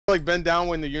like bend down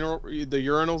when the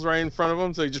urinal's right in front of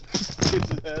him, so he just hits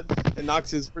his head and knocks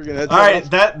his freaking head. All right,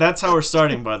 that's how we're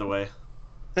starting, by the way.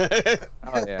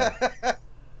 Oh yeah.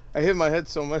 I hit my head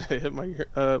so much I hit my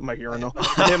urinal.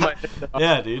 I hit my head.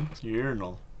 Yeah, dude,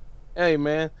 urinal. Hey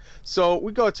man, so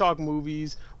we go talk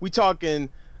movies. We talking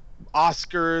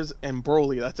Oscars and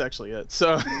BROLY. That's actually it.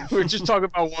 So we're just talking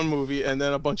about one movie and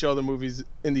then a bunch of other movies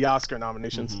in the Oscar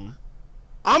nominations. Mm-hmm.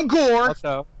 I'm Gore.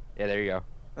 Also, yeah, there you go.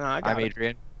 I'm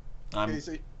Adrian.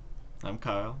 I'm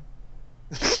Kyle.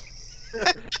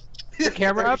 Your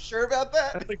camera Are up? you sure about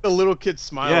that? That's like the little kid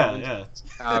smiling. Yeah.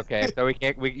 Oh, okay, so we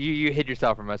can't. You hid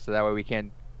yourself from us, so that way we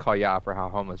can't call you out for how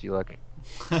homeless you look.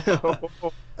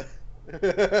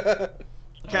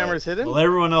 Camera's hidden. Well,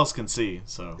 everyone else can see,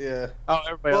 so. Yeah. Oh,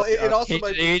 everybody Well, else. it also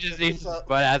might He be. just he's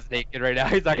butt ass naked right now.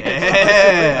 He's like,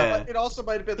 Yeah. It also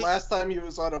might have been last time he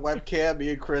was on a webcam. Me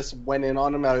and Chris went in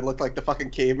on him. And he looked like the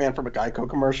fucking caveman from a Geico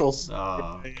commercials.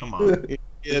 Oh, come on.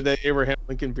 Yeah, the Abraham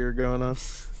Lincoln beard going on.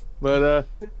 But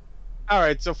all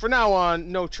right. So for now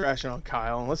on, no trashing on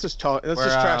Kyle. Let's just talk. Let's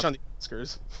just trash on the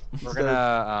Oscars. we're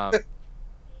gonna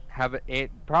have it.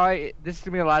 Probably this is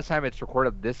gonna be the last time it's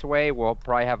recorded this way. We'll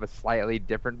probably have a slightly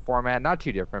different format, not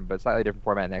too different, but slightly different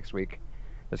format next week.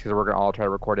 Just because we're gonna all try to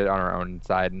record it on our own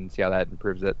side and see how that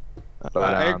improves it.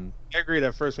 But I agreed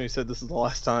at first when you said this is the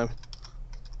last time.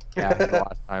 yeah, this is the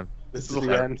last time. This is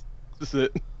the end. This is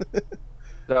it.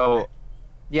 So,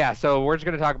 yeah, so we're just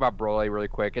gonna talk about BROLY really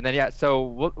quick, and then yeah,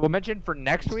 so we'll mention for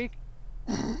next week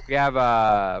we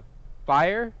have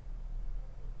Fire,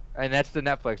 and that's the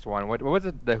Netflix one. What was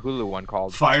it, the Hulu one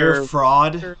called? Fire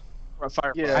fraud.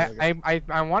 Fire. Yeah.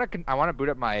 I want to boot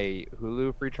up my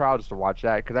Hulu free trial just to watch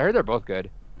that because I heard they're both good.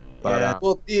 But, Yeah.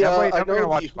 Well, definitely I gonna know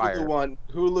watch the Fire. Hulu one.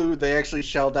 Hulu, they actually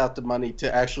shelled out the money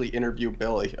to actually interview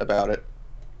Billy about it.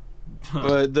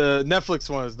 But the Netflix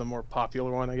one is the more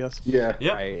popular one, I guess. Yeah.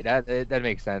 Yep. Right, that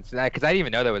makes sense. Because I didn't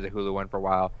even know there was a Hulu one for a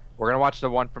while. We're gonna watch the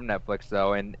one from Netflix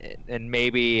though, and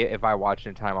maybe if I watch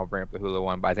in time, I'll bring up the Hulu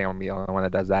one. But I think I'm gonna be the only one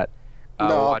that does that.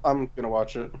 No, I'm gonna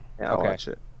watch it. Yeah, I'll Okay. watch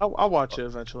it. I'll watch it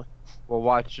eventually. We'll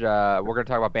watch. We're gonna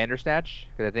talk about Bandersnatch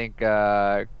because I think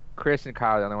Chris and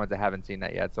Kyle are the only ones that haven't seen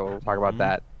that yet. So we'll talk about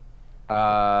that.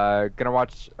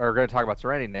 Gonna talk about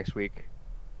Serenity next week.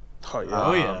 Oh yeah.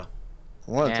 Oh yeah.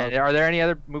 And are there any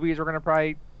other movies we're gonna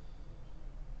probably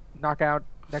knock out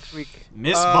next week?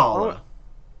 Miss Bala.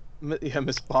 Yeah,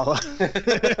 Miss Bala.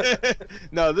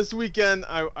 No, this weekend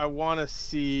I want to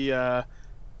see.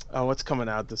 What's coming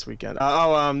out this weekend?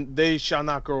 They Shall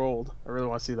Not Grow Old. I really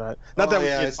want to see that. Not that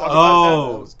yeah, we I can saw talk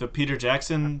that. about The Peter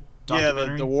Jackson that. Yeah,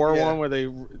 documentary. the war Yeah. one where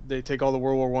they take all the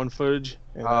World War One footage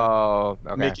and Oh,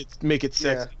 okay. make it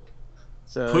sexy.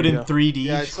 So, Put in 3D.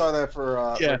 Yeah, I saw that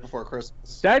for Yeah. right before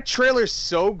Christmas. that trailer's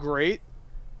so great,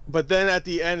 but then at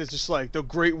the end it's just like the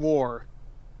Great War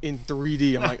in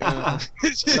 3D. I'm like,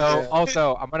 it's just So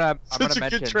also, I'm gonna such a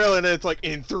mention. good trailer, and it's like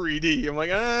in 3D. I'm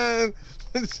like, I'm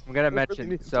gonna I mention. really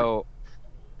need to. So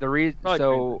the reason. Probably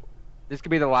So this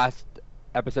could be the last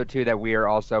episode too that we are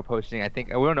also posting. I think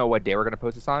we don't know what day we're gonna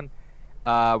post this on.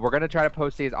 We're gonna try to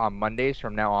post these on Mondays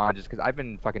from now on, just because I've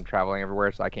been fucking traveling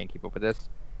everywhere, so I can't keep up with this.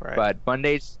 Right. But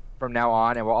Mondays from now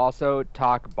on, and we'll also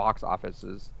talk box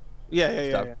offices yeah.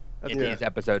 stuff That's in good. these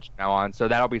episodes from now on. So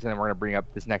that'll be something we're gonna bring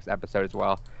up this next episode as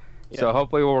well. So Yeah.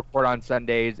 hopefully we'll record on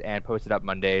Sundays and post it up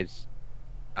Mondays.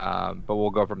 But we'll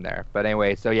go from there. But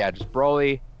anyway, so yeah, just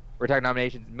BROLY. We're talking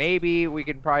nominations. Maybe we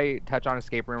can probably touch on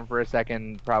Escape Room for a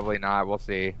second. Probably not. We'll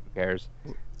see. Who cares?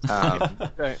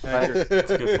 Okay, I agree. It's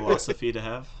a good philosophy to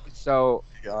have. So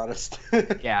To be honest.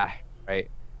 yeah, right.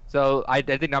 So I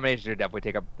think nominations are definitely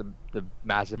take up the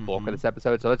massive bulk of this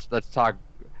episode. So let's talk.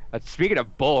 Speaking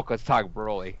of bulk, let's talk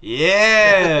BROLY.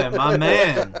 Yeah, my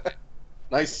man.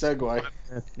 Nice segue.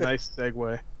 Nice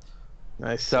segue.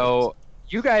 Nice. So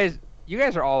you guys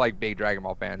are all like big Dragon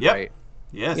Ball fans, Yep. right?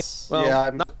 Yes. Well,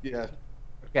 Yeah.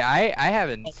 Okay, I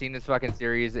haven't seen this fucking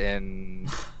series in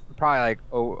probably like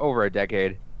over a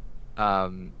decade.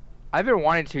 I've been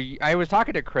wanting to. I was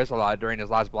talking to Chris a lot during his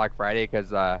last Black Friday because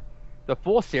the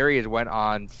full series went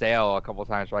on sale a couple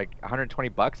times for like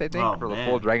 $120, I think, Oh, for the man.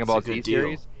 full Dragon Ball That's a Z good deal.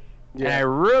 series. And I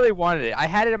really wanted it. I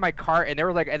had it in my cart, and there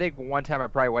was like, I think one time I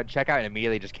probably went check out and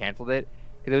immediately just canceled it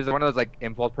because it was one of those like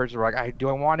impulse purchases where like, do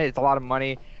I want it? It's a lot of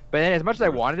money. But then as much as I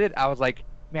wanted it, I was like,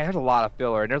 man, there's a lot of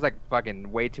filler, and there's like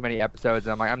fucking way too many episodes,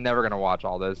 and I'm like, I'm never gonna watch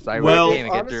all this. I Well, really can't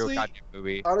even get through a honestly- goddamn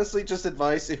movie. Honestly, just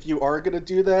advice: if you are gonna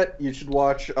do that, you should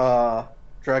watch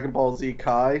Dragon Ball Z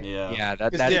Kai. Yeah. Yeah,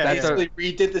 Because that's they a, basically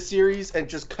redid the series and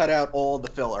just cut out all the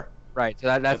filler. Right. So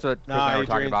that's what Chris and I were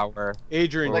talking Adrian. about. Where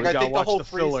Adrian, Like you I gotta think the watch whole the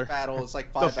freeze filler. battle is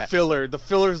like The 5 filler. The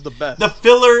filler's the best. The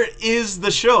filler is the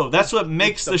show. That's what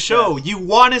makes the the show. best. You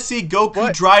want to see Goku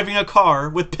What? driving a car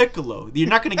with Piccolo. You're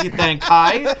not going to get that in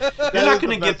Kai. You're That not is going to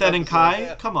the get best that in episode. Kai.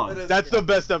 Yeah. Come on. That is- That's the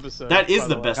best episode. That is by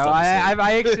the way. best no, I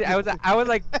actually I was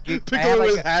like Piccolo I had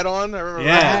like with a hat on. I remember.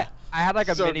 Yeah. that. I had like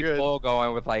a So mini good. poll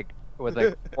going with like 4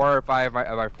 or 5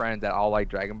 of my friends that all like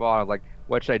Dragon Ball. I was like,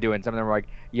 what should I do? And some of them were like,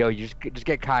 yo, you just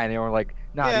get Kai, and they were like,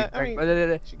 nah. Yeah, dude, I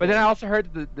mean, but then I also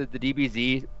heard the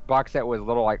DBZ box set was a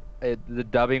little like the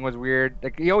dubbing was weird.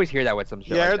 Like you always hear that with some shit.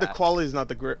 Yeah, I like heard the that. quality is not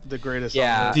the greatest.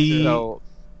 Yeah, on The- so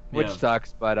which Yeah.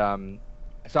 sucks, but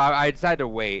so I decided to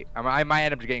wait. I might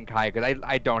end up getting Kai because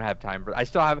I don't have time for. I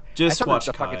still have. I Just still have watch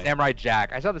the fucking Kai. Samurai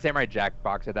Jack. I still have the Samurai Jack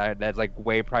box set that's like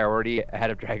way priority ahead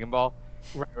of Dragon Ball.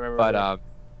 Right.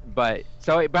 But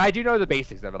I do know the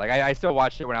basics of it. Like I still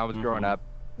watched it when I was growing Mhm. up,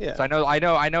 yeah. so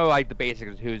I know like the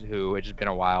basics of who's who. It's just been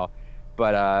a while,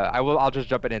 but I'll just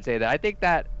jump in and say that I think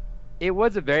that it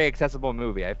was a very accessible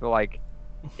movie. I feel like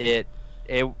it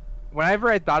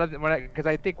whenever I thought of it, because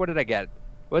I think what did I get?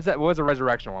 What was the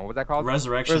Resurrection one? What was that called?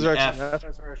 Resurrection, Resurrection F.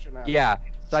 Resurrection F. Yeah,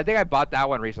 so I think I bought that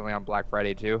one recently on Black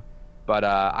Friday too. But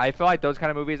I feel like those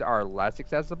kind of movies are less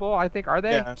accessible. I think are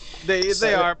they? Yeah, they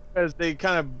So- are because they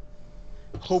kind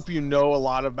of hope you know a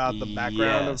lot about the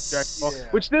background Yes. of Dragon Ball,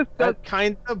 Yeah. which this does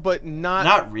kind of, but not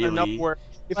Not really. enough where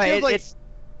it But feels like it's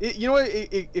you know what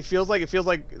it feels like. It feels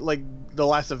like the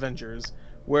last Avengers,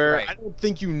 where Right. I don't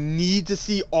think you need to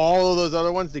see all of those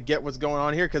other ones to get what's going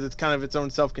on here because it's kind of its own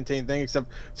self-contained thing. Except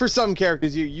for some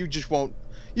characters, you just won't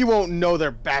know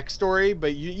their backstory,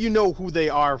 but you know who they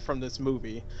are from this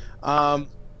movie.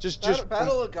 Just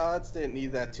Battle of Gods didn't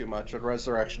need that too much with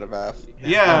Resurrection of F.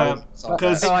 Yeah, So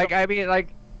because- so like I mean like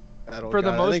Battle for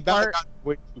the God. most I think Battle part- God is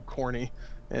way too corny.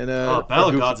 And Oh, Battle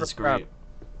of goofy, Gods is great.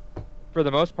 for the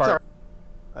most part,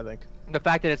 I think. the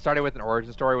fact that it started with an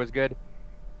origin story was good.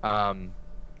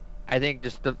 I think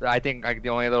I think like the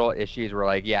only little issues were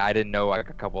like I didn't know like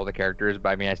a couple of the characters, but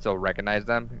I mean I still recognized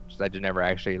them. Just I just never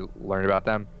actually learned about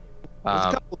them. There's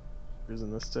a couple of characters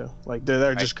in this too. Like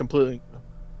they're just completely.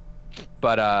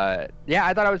 But yeah,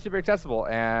 I thought it was super accessible,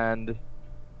 and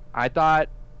I thought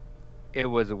it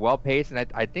was well paced, and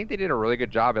I think they did a really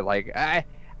good job at like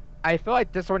I feel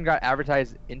like this one got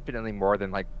advertised infinitely more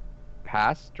than like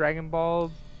past Dragon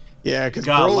Balls. Yeah, because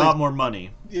Got a lot Broly more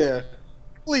money. Yeah. has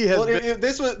Well, been,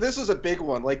 this was a big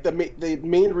one. Like the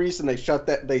main reason they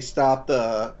stopped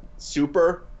the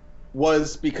Super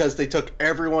was because they took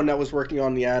everyone that was working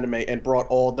on the anime and brought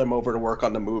all of them over to work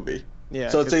on the movie. yeah.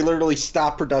 So 'cause- they literally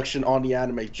stopped production on the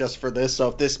anime just for this. So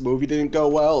if this movie didn't go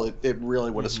well, it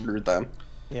really would have Mhm. screwed them.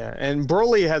 yeah, and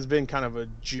Broly has been kind of a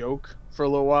joke for a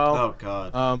little while. Oh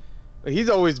god. He's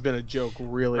always been a joke,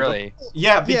 really. Really,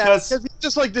 Yeah, because he's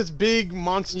just like this big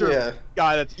monster Yeah.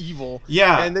 guy that's evil,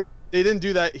 yeah, and they didn't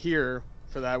do that here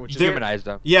for that, which is There- humanized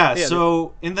them. yeah. Yeah,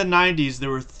 So in the '90s, there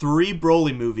were 3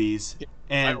 Broly movies,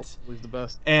 and was the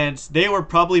best. they were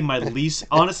probably my least,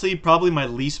 honestly, probably my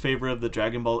least favorite of the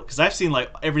Dragon Ball, because I've seen like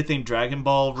everything Dragon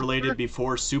Ball related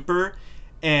before Super,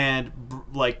 and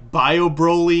like Bio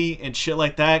Broly and shit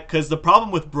like that. Because the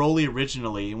problem with Broly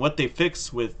originally, and what they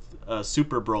fixed with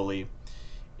Super Broly,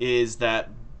 is that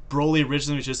Broly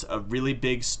originally was just a really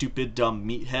big, stupid, dumb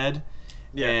meathead.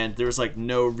 Yeah. And there was like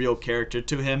no real character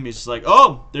to him. He's just like,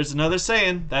 oh, there's another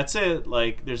Saiyan. That's it.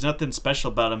 Like, there's nothing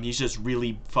special about him. He's just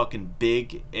really fucking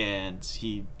big, and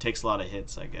he takes a lot of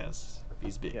hits, I guess.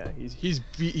 He's big. Yeah, he's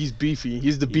beefy.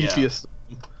 He's the Yeah. beefiest,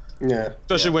 Yeah.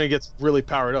 especially Yeah. when he gets really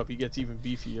powered up. He gets even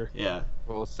beefier. Yeah.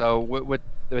 Well, so with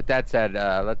that said,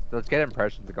 let's get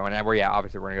impressions going. And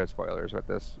obviously we're gonna go spoilers with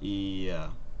this. Yeah.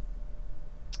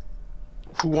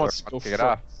 Who wants to go Kick it first?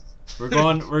 off.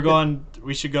 We're going.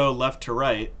 We should go left to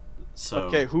right. So.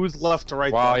 Okay, who's left to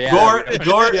right? Well, then?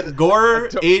 yeah.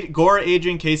 Gore,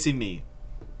 Adrian, Casey, me.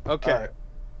 Okay.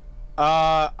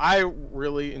 I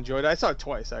really enjoyed it. I saw it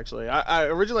twice actually. I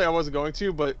originally I wasn't going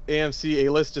to, but AMC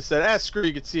A-List just said, screw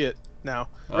you, can see it now.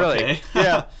 Really? Okay.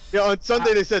 Yeah. Yeah, on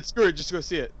Sunday they said, screw it, just go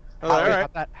see it. I was like, all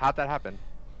right. How'd that happen?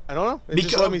 I don't know. They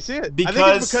just let me see it. I think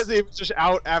because- it's because it was just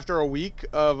out after a week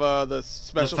of the the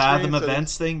special Fathom screening, so they-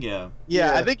 events thing. Yeah.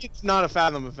 Yeah, Yeah. I think it's not a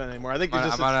Fathom event anymore. I think it's I'm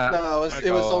just gonna No, it was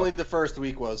go- only the first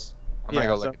week was. I'm gonna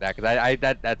Yeah, go look so- at that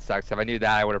because that sucks. If I knew that,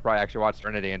 I would have probably actually watched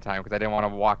Trinity in time because I didn't want to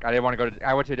walk. I didn't want to go to.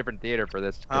 I went to a different theater for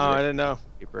this. 'cause Oh, I it didn't know. was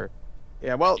cheaper.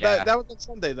 Yeah, well, Yeah. that was on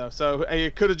Sunday though, so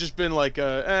it could have just been like,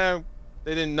 they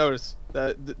didn't notice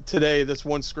that today this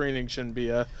one screening shouldn't be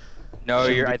No,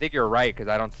 Shouldn't I think you're right because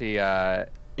I don't see.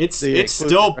 It's exclusive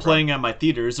still run. playing at my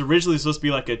theater. It's originally supposed to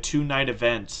be like a 2-night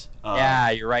event. Yeah,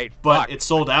 you're right. But Fuck. it's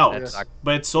sold out. That sucks.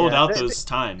 But it's sold Yeah, out they- those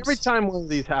times. Every time one of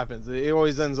these happens, it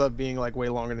always ends up being like way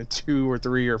longer than 2 or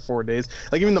 3 or 4 days.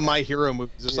 Like even the My Hero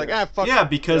movies, just like fuck. Yeah,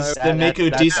 because Yeah, they make a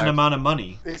that decent sucks. amount of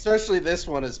money. Especially this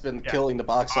one has been killing the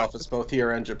box office both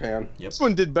here and Japan. This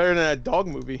one did better than that dog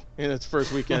movie in its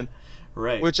first weekend.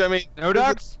 Right. Which I mean, No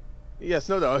dogs? yeah,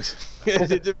 Snow Dogs.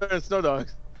 It did better than Snow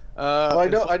Dogs. Well,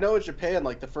 I know in Japan,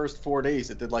 like the first 4 days,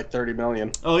 it did like 30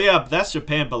 million. Oh yeah, but that's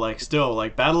Japan, but like still,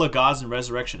 like Battle of Gods and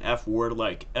Resurrection F were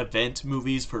like event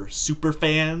movies for super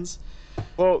fans.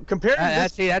 Well, compared to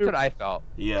That's this, what I felt.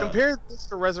 Yeah. compared this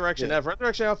to Resurrection Yeah. F,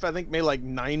 Resurrection F I think made like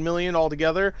 9 million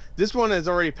altogether. This one has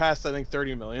already passed I think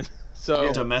 30 million.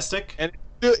 So Domestic?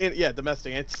 yeah,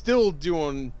 domestic. And it's still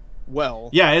doing well.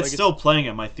 Yeah, it's Like, still playing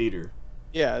at my theater.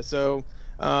 Yeah, so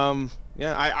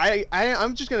yeah,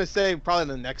 I'm just gonna say probably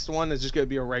the next one is just gonna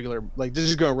be a regular, like they're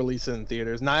just gonna release it in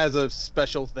theaters, not as a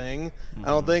special thing. I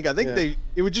don't think. I think Yeah.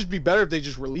 it would just be better if they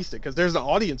just released it because there's an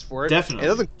audience for it. Definitely. It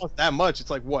doesn't cost that much. It's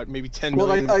like what, maybe 10 Well,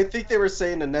 million. I think they were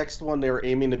saying the next one they were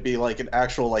aiming to be like an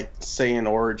actual like Saiyan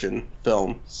origin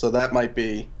film, so that might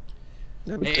be.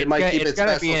 It might keep it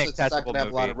gotta special be an since it's not accessible gonna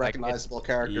have a lot movie. of Like, recognizable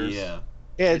characters. Yeah.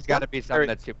 Yeah, It's got to not be something very-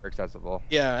 that's super accessible.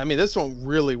 Yeah, I mean this one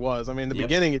really was. I mean the Yep.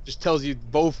 beginning it just tells you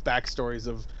both backstories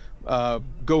of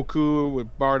Goku with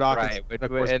Bardock. Right, And, but- of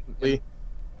course, and- Lee.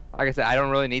 Like I said, I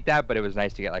don't really need that, but it was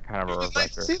nice to get like kind of a It was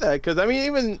nice to refresher. see that because I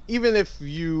mean even if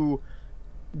you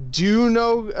do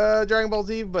know Dragon Ball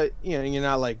Z, but you know you're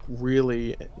not like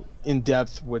really in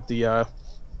depth with the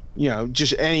you know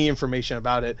just any information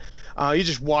about it. You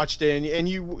just watched it and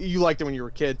you liked it when you were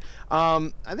a kid. I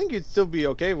think you'd still be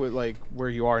okay with like where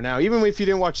you are now, even if you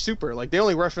didn't watch Super. Like they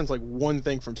only referenced like one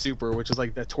thing from Super, which is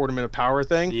like that Tournament of Power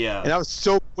thing. Yeah. And that was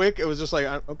so quick. It was just like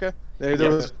okay, there Yeah.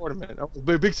 was a tournament. That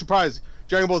was a big surprise.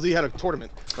 Dragon Ball Z had a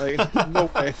tournament. Like no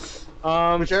way.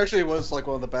 Which actually was like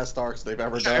one of the best arcs they've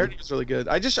ever Yeah, I heard done. it was really good.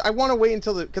 I want to wait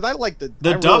until because I like the The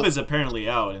I dub really- is apparently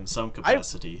out in some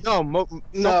capacity. no No,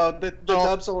 the No.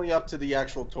 dub's only up to the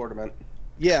actual tournament.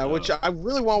 yeah, Oh. which I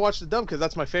really want to watch the dub because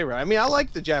that's my favorite. I mean, I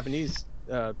like the Japanese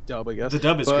dub, I guess. The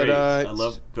dub is But, great. uh, I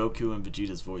love Goku and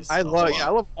Vegeta's voice. I a love lot. I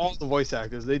love all the voice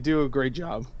actors. They do a great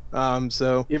job.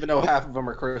 So Even though half of them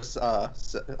are Chris Yeah.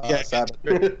 Sabat.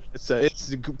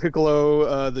 it's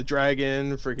Piccolo, the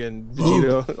dragon, freaking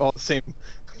Vegeta, all the same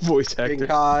voice King actor.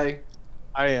 Kai.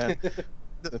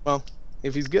 Well,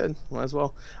 if he's good, might as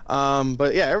well.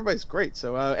 But yeah, everybody's great.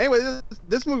 So anyway,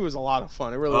 this movie was a lot of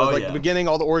fun. It really was Oh, like yeah. the beginning,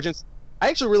 all the origins. I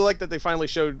actually really like that they finally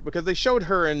showed because they showed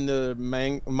her in the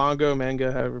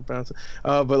manga, however you pronounce it.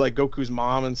 But like Goku's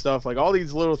mom and stuff, like all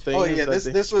these little things. Oh yeah,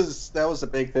 that that was a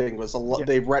big thing. Was a lot Yeah.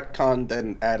 they retconned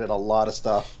and added a lot of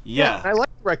stuff. Yeah. I like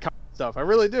the retcon stuff. I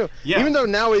really do. Yeah. Even though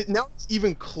now it's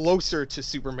even closer to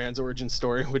Superman's origin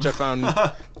story, which I found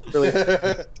really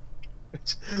like.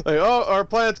 Oh, our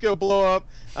planet's gonna blow up.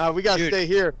 We gotta Dude, stay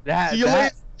here. That, See you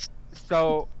that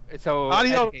so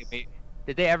Adios. educate me.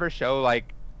 Did they ever show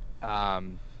like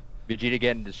Vegeta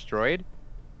getting destroyed?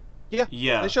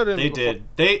 Yeah. They showed it They before. did.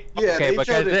 They Yeah, Okay, they because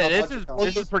showed it a this bunch is of times.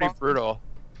 this is pretty brutal.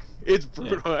 It's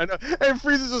brutal. I know. And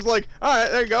Frieza's just like, all right,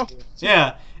 there you go.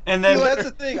 yeah. And Well, then that's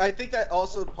the thing. I think that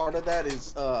also part of that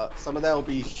is some of that will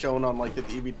be shown on like the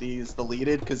DVDs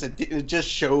deleted because it just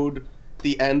showed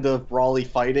the end of Brawly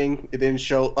fighting. It didn't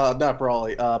show not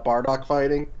Brawly, Bardock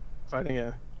fighting. Fighting,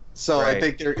 yeah. So I Right.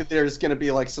 think there's gonna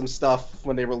be like some stuff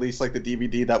when they release like the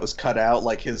DVD that was cut out,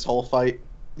 like his whole fight.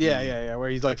 Yeah, where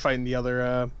he's like fighting the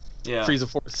other yeah. Frieza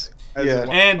Force. as Yeah.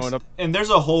 it's going up. And there's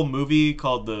a whole movie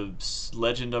called The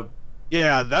Legend of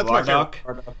Yeah, that's my favorite.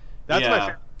 Bardock. That's my Yeah.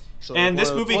 favorite. actually. And this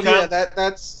One of the- movie Well, kind yeah, of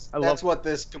that's I love- what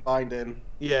this combined in.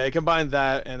 Yeah, it combined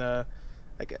that and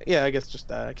I guess just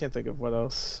that. I can't think of what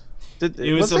else. it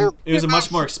was there a it was a movie much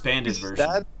about more expanded Frieza's version.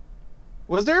 dad?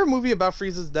 Was there a movie about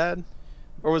Frieza's dad?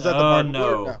 Or was that the Bardock?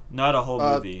 No, No. not a whole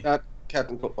movie. Not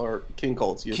Captain Col- or King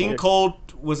Cold. Excuse King me. Cold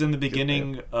was in the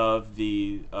beginning of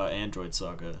the Android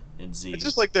saga in Z. It's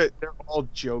just like they're all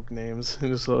joke names.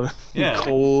 Just Yeah.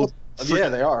 cold. Yeah,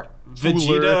 they are.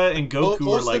 Vegeta and Goku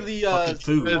Most are like of the fucking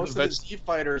food. Yeah. most of the Z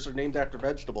fighters are named after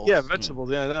vegetables. Yeah, vegetables.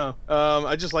 Yeah, I know.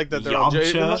 I just like that they're all. It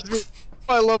Yamcha. reminds me-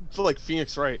 I love like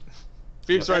Phoenix Wright.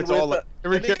 Phoenix And Wright's with all like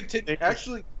every and they character.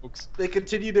 actually, they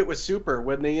continued it with Super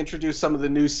when they introduced some of the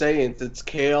new Saiyans. It's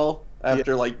Kale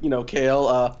after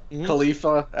Kale, Mhm.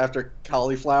 Khalifa after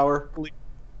cauliflower.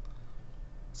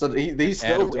 So he's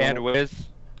still doing And it. Wiz.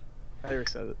 I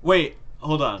already said it. Wait,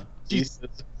 hold on. Jesus.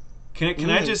 Can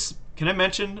I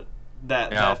mention that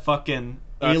No. that fucking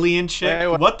alien chick? Hey,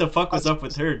 what- What the fuck was up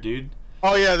with her, dude?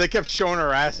 Oh yeah, they kept showing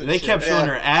her ass. And They shit. kept showing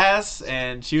her ass,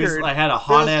 and she was like had a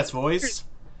hot ass voice.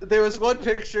 There was one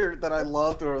picture that I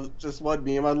loved, or just one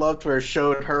meme I loved, where it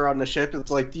showed her on the ship.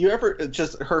 It's like, do you ever,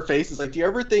 just her face is like, do you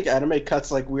ever think anime cuts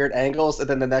like weird angles, and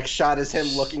then the next shot is him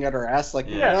looking at her ass? Like,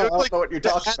 Yeah. I don't know what you're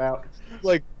talking about.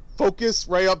 Like focus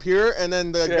right up here, and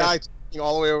then the guy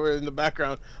all the way over in the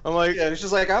background. I'm like, Yeah, it's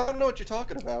just like, I don't know what you're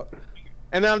talking about.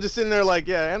 and then I'm just sitting there like,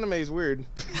 yeah, anime is weird.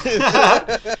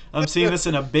 I'm seeing this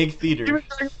in a big theater. Even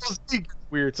Dragon Ball Z gets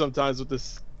weird sometimes with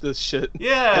this shit.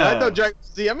 Yeah. And I know Dragon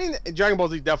Ball Z. I mean, Dragon Ball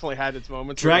Z definitely had its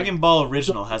moments. Dragon Ball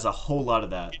Original has a whole lot of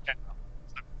that.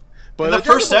 But In the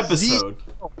Dragon first Ball episode.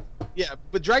 Yeah,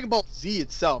 but Dragon Ball Z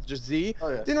itself, just Z, Oh,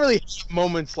 yeah. didn't really have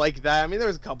moments like that. I mean, there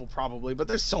was a couple probably, but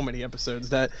there's so many episodes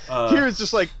that Uh, here it's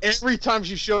just like every time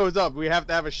she shows up, we have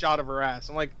to have a shot of her ass.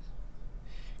 I'm like,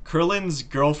 Krillin's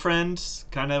girlfriend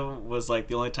kind of was like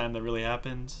the only time that really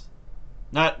happened.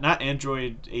 Not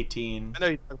Android 18 I know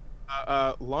you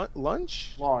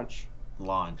lunch. Launch.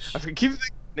 launch. I keep thinking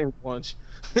the name lunch.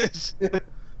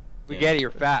 We get it.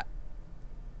 You're fat.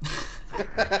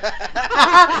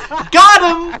 Got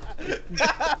him!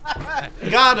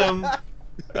 Got him!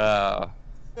 Uh,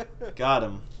 Got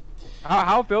him.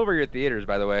 how filled were your theaters,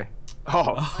 by the way?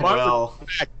 Oh, Well,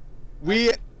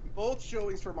 we, Both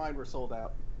showings for mine were sold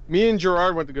out. me and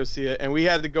Gerard went to go see it, and we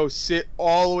had to go sit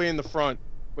all the way in the front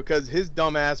because his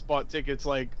dumb ass bought tickets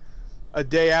like a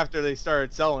day after they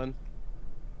started selling.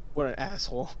 What an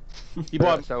asshole! He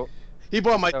bought So,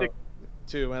 my so- ticket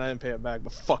too, and I didn't pay it back.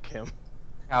 But fuck him.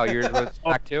 how yours was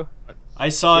back too? I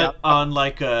saw Yeah. it on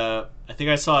like I think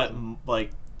I saw it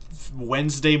like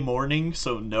Wednesday morning,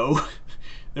 so no.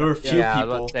 There were a few Yeah,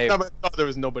 people. let's say No, but I thought there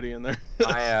was nobody in there.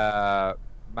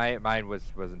 mine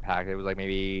wasn't packed. It was like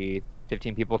maybe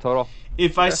 15 people total.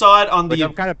 If I saw it on Which the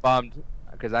I'm kind of bummed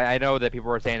because I know that people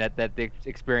were saying that the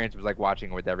experience was like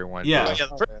watching with everyone. Yeah. Yeah,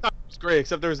 the first time was great,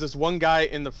 except there was this one guy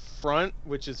in the front,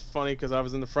 which is funny because I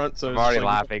was in the front, so I'm it was already just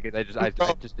like, laughing. 'Cause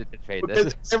I just didn't fade because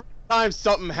this. every time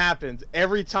something happens,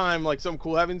 every time like something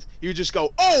cool happens, you would just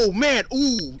go, "Oh man,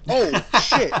 ooh, oh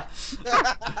shit."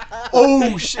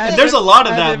 Oh shit! There's a lot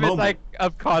of that It's moment. like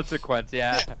of consequence,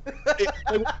 yeah.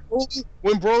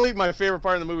 When Broly, my favorite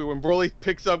part of the movie, when Broly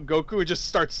picks up Goku and just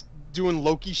starts doing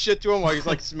Loki shit to him while he's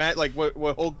like like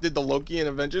what Hulk did to Loki in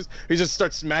Avengers. He just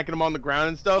starts smacking him on the ground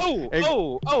and stuff. And-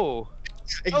 Oh!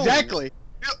 Exactly.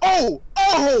 Oh,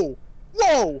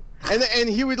 whoa! And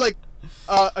he would like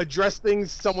address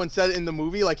things someone said in the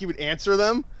movie, like he would answer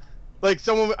them. Like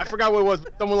someone, I forgot what it was.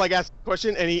 Someone like asked a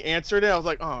question and he answered it. I was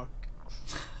like, oh.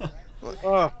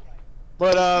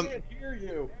 But I can't hear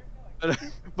you.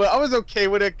 but I was okay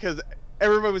with it because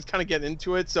everybody was kind of getting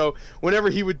into it. So whenever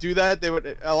he would do that,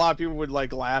 a lot of people would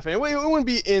like laugh, and it wouldn't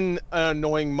be in an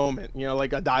annoying moment, you know,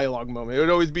 like a dialogue moment. It would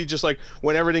always be just like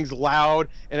when everything's loud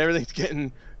and everybody's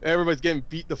getting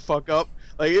beat the fuck up.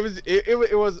 Like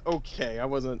it was okay. I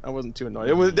wasn't too annoyed.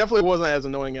 It definitely wasn't as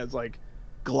annoying as like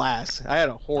Glass. I had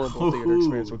a horrible theater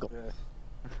experience with Glass.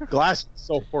 Glass is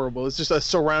so horrible. It's just a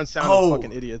surround sound of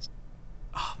fucking idiots.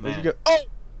 Oh Like, you man. go,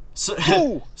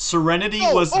 So, Serenity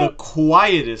Oh, was oh, the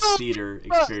quietest oh, theater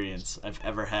experience I've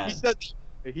ever had.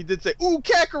 he did say, "Ooh,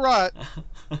 Kakarot."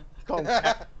 Call him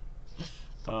Kak-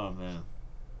 Oh man.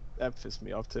 That pissed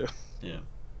me off too. Yeah.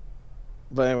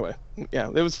 But anyway, yeah,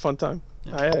 it was a fun time.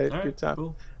 Yeah. I had a Alright, good time.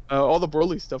 Cool. All the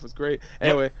Broly stuff was great.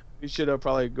 Anyway, we should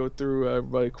probably go through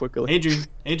everybody quickly.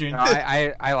 Adrian. No,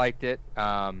 I liked it.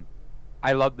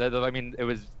 I loved the I mean, it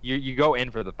was you go in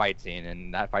for the fight scene,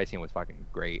 and that fight scene was fucking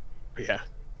great. Yeah,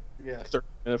 Yeah.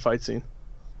 30-minute fight scene.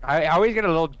 I always get a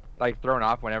little like thrown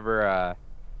off whenever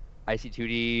I see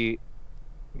 2D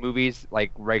movies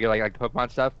like regular like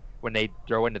Pokemon stuff when they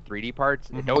throw in the 3D parts.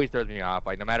 It always throws me off.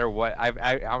 Like no matter what,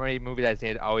 how many movies I've seen,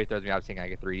 it always throws me off seeing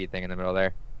like a 3D thing in the middle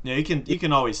there. Yeah, you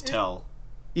can always tell.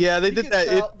 Yeah, they You did can that.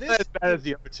 tell It's not as bad as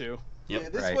the other two. Yep. Yeah,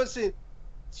 this Right. wasn't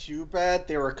too bad.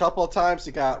 There were a couple of times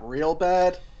it got real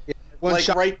bad. One like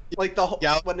shot, like the whole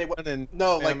yeah, when they went and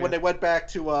no, yeah, like man. when they went back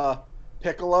to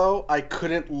Piccolo, I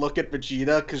couldn't look at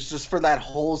Vegeta because just for that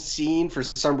whole scene, for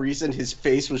some reason, his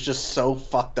face was just so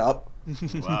fucked up.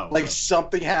 Wow. Like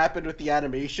something happened with the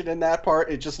animation in that part.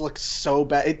 It just looked so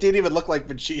bad. It didn't even look like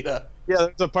Vegeta. Yeah,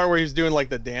 there's a part where he was doing like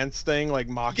the dance thing, like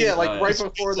mocking. Yeah, like yeah. right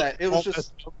before that, it was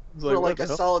just for like a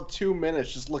solid 2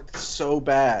 minutes. Just looked so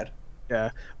bad.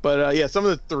 Yeah, but yeah, some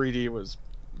of the 3D was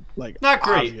like Not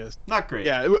great. obvious. Not great.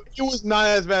 Yeah, it was not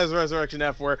as bad as Resurrection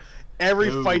F, where every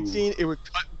fight No. scene it would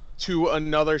cut to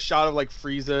another shot of like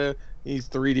Frieza He's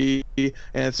 3D, and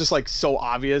it's just like so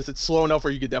obvious. It's slow enough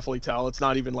where you could definitely tell. It's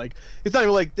not even like did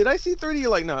I see 3D?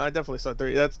 Like, no, I definitely saw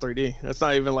 3D. That's 3D. That's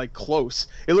not even like close.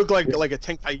 It looked like a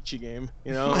Tenkaichi game,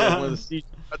 you know, like one of the CG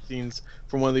cutscenes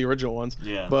from one of the original ones.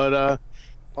 Yeah. But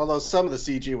although some of the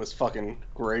CG was fucking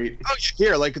great. oh yeah,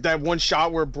 here, like that one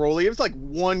shot where Broly. It was like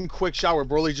one quick shot where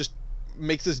Broly just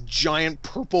makes this giant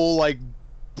purple like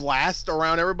blast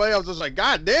around everybody. I was just like,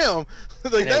 God damn!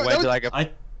 Like It went to like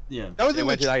Yeah. that was it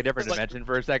went to like a different like, dimension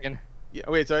for a second. yeah.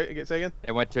 Wait, sorry. Say again.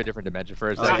 It went to a different dimension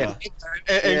for a Oh, second.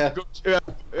 yeah.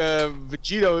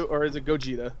 Vegito, or is it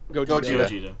Gogeta?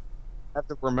 Gogeta. I have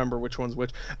to remember which one's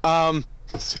which.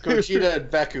 Gogeta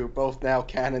and Veku both now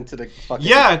canon to the fucking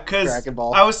Yeah, because Dragon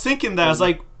Ball. I was thinking that. I was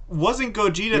like, wasn't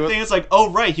Gogeta thing? It's like, oh,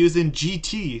 right, he was in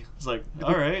GT. It's like,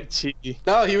 all right.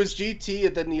 No, he was GT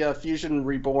and then the Fusion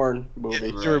Reborn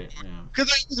movie. Sure. Right, yeah. Because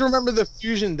I always remember the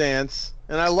fusion dance,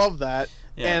 and I love that.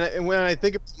 Yeah. And when I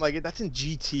think of like that's in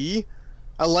GT,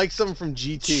 I like something from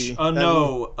GT. Oh,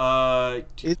 no.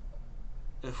 It-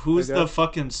 Who's Okay. the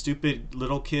fucking stupid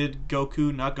little kid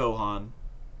Goku? Not Gohan.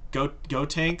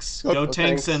 Gotenks?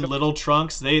 Gotenks and Little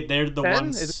Trunks. They're the Ten?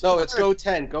 ones. Is it- No, it's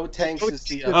Goten. Gotenks is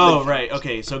the. Oh, right.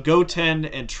 Okay, so Goten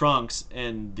and Trunks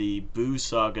and the Boo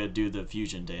Saga do the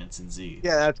fusion dance in Z.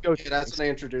 Yeah, that's Go. Yeah, that's when they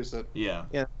introduce it. Yeah.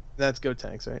 That's Go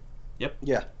Tanks, right? Yeah.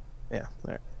 Yeah. All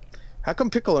right. How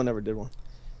come Piccolo never did one?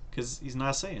 Because he's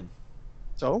not saying.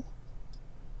 So,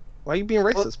 why are you being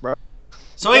racist, bro?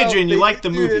 So, Adrian, you they like the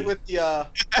did movie. it with the,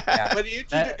 Yeah. when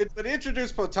he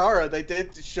introduced Potara, they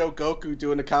did show Goku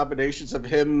doing the combinations of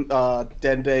him,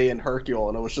 Dende, and Hercule,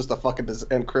 and it was just a fucking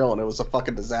and Krill, and it was a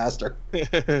fucking disaster.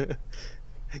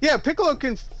 Yeah, Piccolo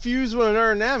can fuse with an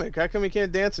aerodynamic. How come he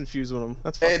can't dance and fuse with him?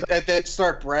 That's fucked And then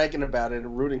start bragging about it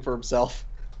and rooting for himself.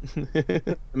 up.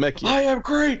 Meki. I am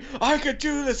great. I could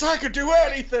do this. I could do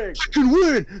anything. I can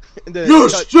win. And then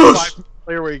Yes, cut yes! 5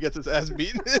 player where he gets his ass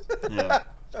beaten. Yeah.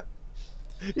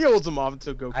 He holds him off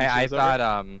until Goku. I shows up,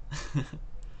 thought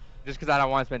just because I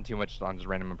don't want to spend too much on just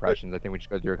random impressions, I think we should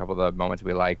go through a couple of the moments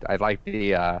we liked. I liked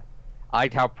I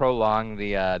liked how prolonged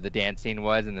the dance scene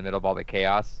was in the middle of all the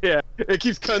chaos. Yeah, it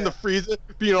keeps cutting the Frieza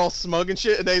being all smug and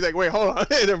shit, and then he's like, "Wait, hold on!"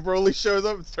 And then Broly shows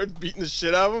up and starts beating the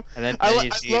shit out of him. And then, I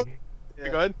you see, love.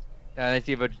 Go ahead. and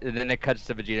then it cuts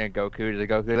to Vegeta and Goku. The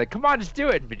Goku's like, "Come on, just do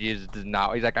it." And Vegeta just does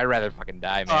not. He's like, "I'd rather fucking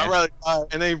die, Oh, man." I'd rather die.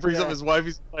 And then he brings up Yeah. his wife.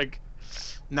 He's like,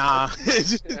 "Nah."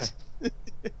 It's just-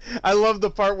 I love the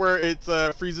part where it's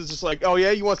Frieza's just like, "Oh yeah,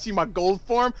 you want to see my gold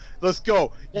form? Let's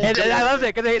go." And I love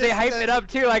it because they hype it up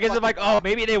too. Like it's like, oh,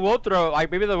 maybe they will throw. Like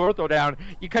maybe they will throw down.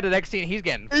 You cut to the next scene, he's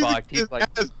getting fucked. He's like,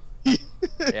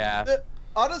 yeah.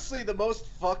 Honestly, the most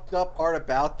fucked up part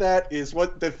about that is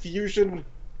what the fusion.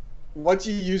 Once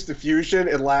you use the fusion,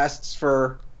 it lasts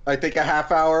for I think a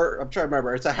half hour. I'm trying to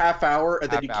remember. It's a half hour, and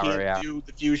then you Half hour, can't yeah. do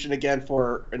the fusion again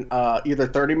for either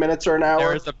 30 minutes or an hour.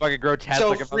 There was a fucking grotesque. So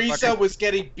looking Frieza motherfucker. was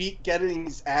getting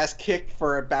his ass kicked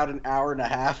for about an hour and a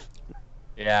half.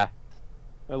 Yeah.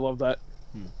 I love that.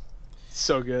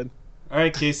 So good. All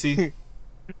right, Casey.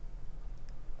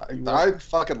 I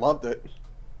fucking loved it.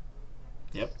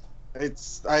 Yep.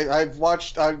 I've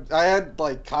watched. I had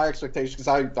like high expectations because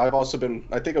I've also been.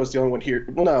 I think I was the only one here.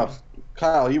 Well, no,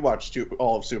 Kyle, you watched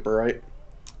all of Super, right?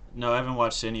 No, I haven't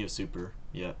watched any of Super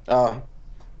yet.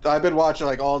 I've been watching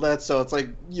like all that, so it's like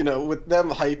with them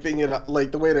hyping it up,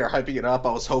 like the way they're hyping it up,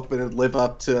 I was hoping it'd live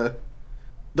up to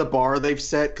the bar they've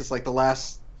set because like the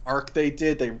last arc they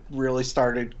did, they really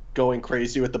started going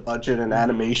crazy with the budget and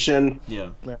animation. Yeah.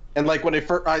 And like when they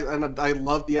first, I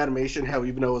love the animation. How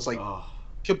even though it was like Oh,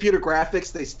 computer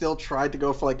graphics, they still tried to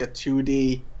go for like a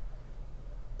 2D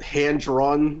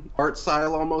hand-drawn art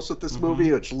style almost with this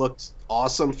movie, which looked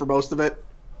awesome for most of it.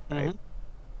 Mhm.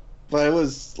 But it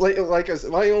was like I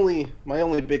said, my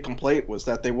only big complaint was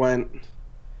that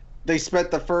they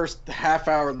spent the first half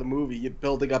hour of the movie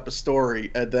building up a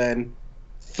story and then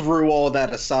threw all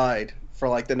that aside for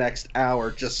like the next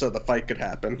hour just so the fight could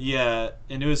happen. yeah,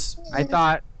 and it was. I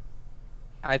thought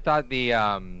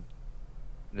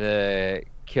the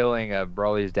killing of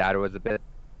Broly's dad was a bit.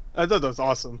 I thought that was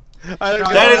awesome.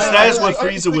 That is what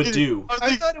Frieza would do.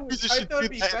 I thought it was- I should thought do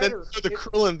it'd be that, and better. then for the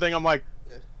Krillin thing, I'm like,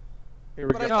 here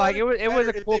we But I go. No, thought like, it'd it be was a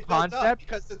better if cool they built up, concept.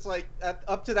 because it's like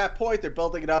up to that point they're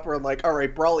building it up, or like, all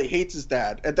right, Broly hates his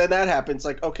dad, and then that happens.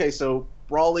 Like, okay, so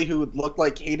Broly, who looked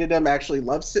like hated him, actually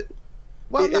loves it.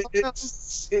 Well, no,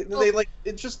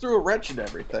 It just threw a wrench in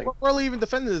everything. Broly even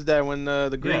defended his dad when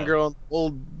the green Yeah. girl and the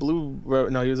old blue.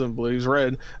 No, he wasn't blue. He was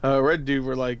red. Red dude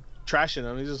were like trashing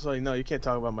him. He's just like, no, you can't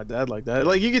talk about my dad like that.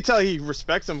 Like you could tell he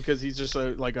respects him because he's just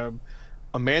like a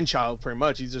man child pretty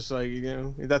much. He's just like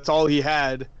that's all he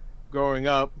had growing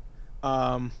up.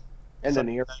 And an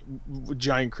ear.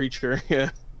 giant creature. Yeah,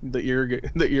 the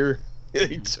ear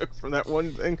he took from that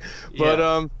one thing. Yeah.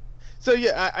 But so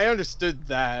yeah, I understood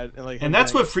that, and like, And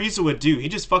that's what Frieza would do. He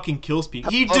just fucking kills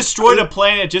people. He destroyed a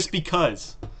planet just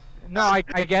because. No, I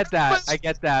get that. I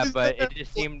get that, but it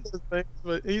just seemed. But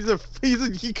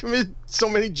he committed so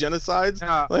many genocides.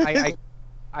 No,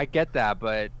 I get that,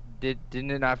 but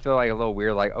didn't it not feel like a little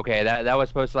weird? Like, okay, that was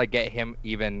supposed to like get him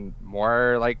even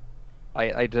more like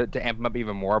to amp him up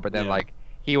even more, but then like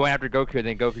he went after Goku, and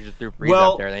then Goku just threw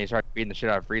Frieza up there, and then he started beating the shit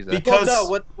out of Frieza. Because Well,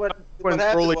 no, what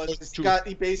happened Broly was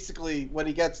he basically, when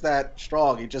he gets that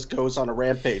strong, he just goes on a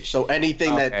rampage. So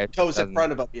anything that goes in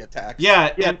front of him, he attacks.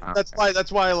 Yeah, Yeah, and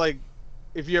that's why like,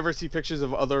 if you ever see pictures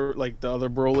of other, like the other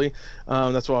Broly,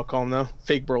 that's what I'll call him now,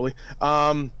 fake Broly.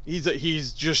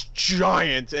 He's just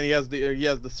giant, and he has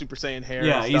the Super Saiyan hair.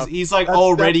 yeah, and stuff. he's like That's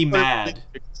already what mad.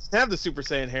 he didn't have the Super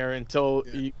Saiyan hair until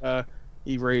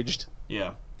he raged.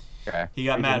 Yeah. Okay. He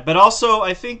got mad, but also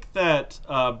I think that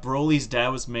Broly's dad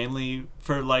was mainly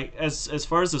for like as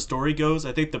far as the story goes.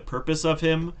 I think the purpose of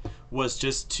him was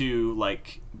just to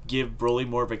like give Broly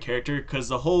more of a character, because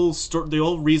the whole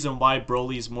reason why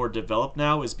Broly's more developed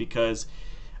now is because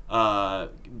King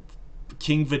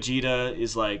Vegeta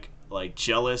is like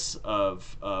jealous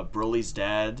of Broly's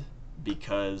dad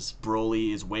because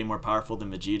Broly is way more powerful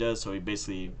than Vegeta, so he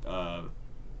basically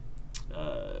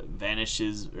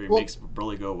vanishes, or he makes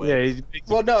Broly go away. Yeah.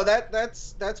 Well, no,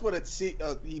 that's what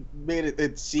he made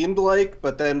it seemed like,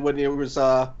 but then when it was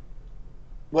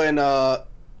when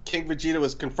King Vegeta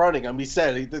was confronting him, he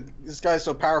said, "This guy's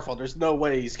so powerful. There's no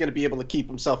way he's going to be able to keep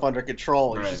himself under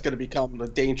control. He's just going to become a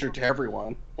danger to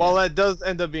everyone." Well, that does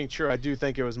end up being true. I do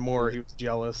think it was more he was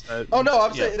jealous. Oh no,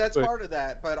 I'm saying that's part of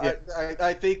that, but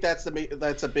I think that's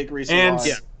a big reason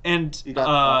why. And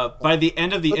by the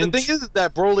end of the the thing is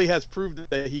that Broly has proved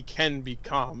that he can be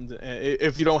calmed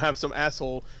if you don't have some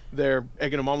asshole there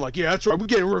egging him on, like, yeah, that's right, we're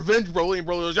getting revenge, Broly, and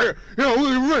Broly goes, yeah, we're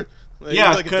getting revenge.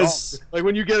 Yeah, like because like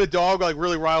when you get a dog like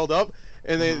really riled up,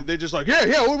 and they're just like, yeah,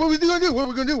 what are we gonna do? What are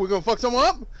we gonna do? We're gonna fuck someone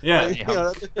up? Yeah, like,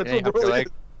 that's what Broly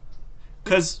is.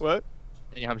 Because what?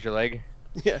 And you humps your leg.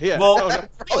 Yeah. Well,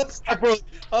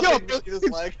 His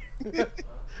leg.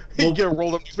 He'd get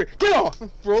rolled up. Get off,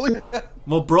 Broly.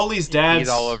 Well, Broly's dad's He's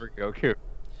all over Goku.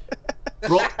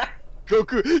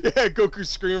 Goku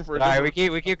screaming for it. Alright, we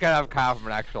keep kind of Kyle from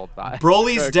an actual thought.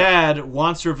 Broly's dad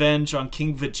wants revenge on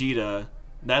King Vegeta.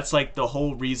 That's like the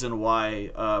whole reason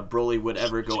why Broly would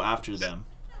ever go after them.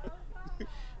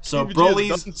 So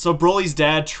Broly's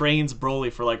dad trains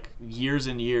Broly for like years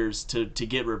and years to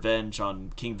get revenge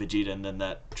on King Vegeta, and then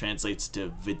that translates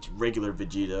to regular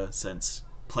Vegeta, since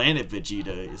Planet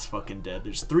Vegeta is fucking dead.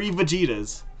 There's 3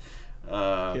 Vegetas.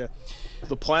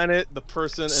 The planet, the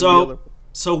person, and the other.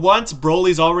 So once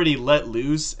Broly's already let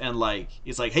loose and like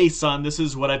he's like, "Hey son, this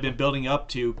is what I've been building up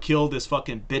to. Kill this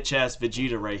fucking bitch ass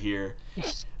Vegeta right here."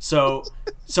 So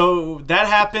that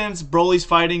happens. Broly's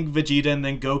fighting Vegeta and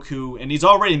then Goku, and he's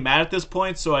already mad at this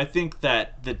point. So I think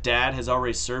that the dad has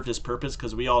already served his purpose,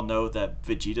 because we all know that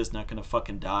Vegeta's not gonna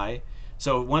fucking die.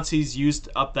 So once he's used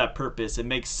up that purpose, it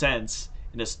makes sense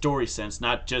in a story sense,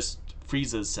 not just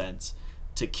Frieza's sense,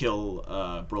 to kill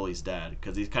Broly's dad,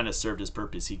 because he's kind of served his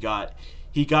purpose. He got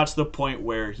to the point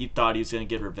where he thought he was going to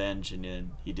get revenge, and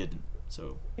then he didn't.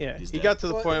 So yeah, he got to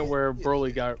the point where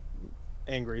Broly got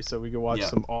angry, so we could watch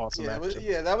some awesome action.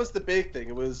 That was the big thing.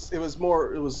 It was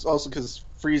also because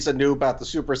Frieza knew about the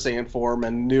Super Saiyan form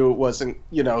and knew it wasn't,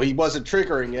 he wasn't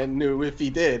triggering it, and knew if he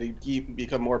did, he'd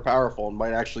become more powerful and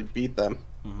might actually beat them.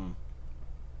 Mm-hmm.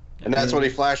 And that's when he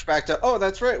flashed back to, oh,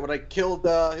 that's right, when I killed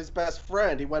his best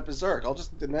friend, he went berserk.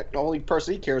 The only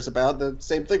person he cares about, the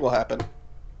same thing will happen.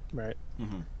 Right.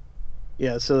 Mm-hmm.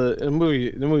 Yeah, so the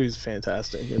movie's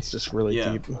fantastic. It's just really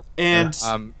deep. And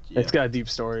it's got a deep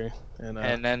story.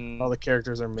 And then all the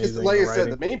characters are amazing. Like I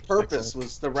said, the main purpose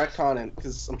was the retcon,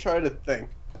 because I'm trying to think.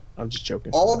 I'm just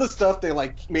joking. All the stuff they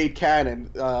made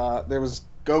canon, there was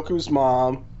Goku's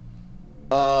mom.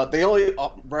 They only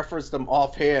referenced them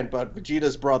offhand, but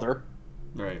Vegeta's brother.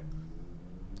 Right.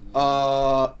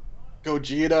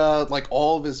 Gogeta, like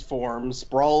all of his forms.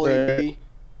 Broly,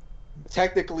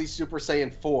 technically Super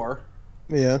Saiyan 4.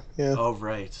 Yeah. Oh,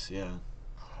 right, yeah.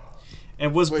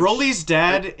 And was Broly's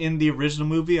dad in the original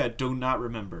movie? I do not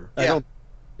remember. Yeah.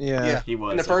 He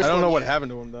was. In the first I don't know what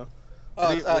happened to him, though.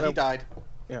 He died.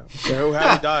 Yeah.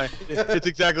 How he died? It's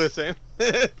exactly the same.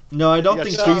 No, I don't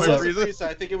think Frieza.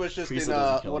 I think it was just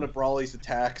in one of Broly's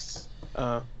attacks.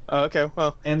 Okay,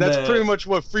 well, and that's pretty much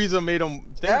what Frieza made him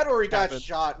think. That or he got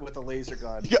shot with a laser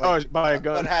gun. By a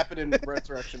gun. That happened in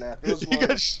Resurrection after.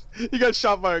 He got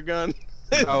shot by a gun.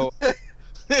 Oh.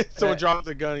 Someone dropped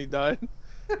the gun, he died.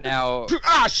 Now,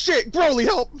 Ah, shit, Broly,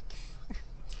 help!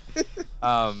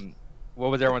 what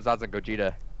was everyone's thoughts on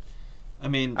Gogeta? I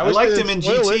mean, I I wish liked they him in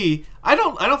didn't spoil GT. I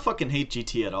don't fucking hate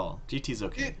GT at all. GT's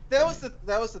okay. That was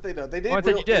the thing though. They didn't. Well, I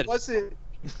said you did. It wasn't.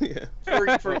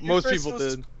 Yeah. For Most Chris, people it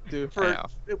was- did. Do. I know.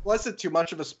 It wasn't too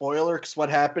much of a spoiler because what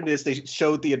happened is they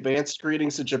showed the advanced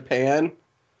screenings in Japan,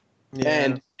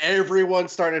 and everyone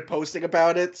started posting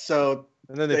about it. So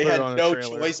And then they put it had on a no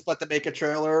trailer. choice but to make a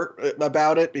trailer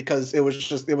about it because it was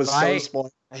so Right.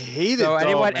 spoiled. I hate it. So though,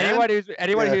 anyone, man.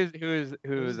 anyone Yeah.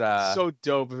 who's So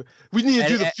dope. We need to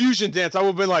do the fusion dance. I would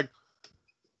have been like,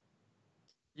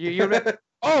 you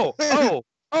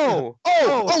oh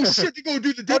oh shit, they're gonna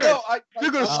do the Oh, dance. no,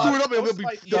 They're gonna screw it up and most they'll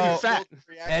be of my so- fat.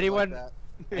 reacted Anyone- like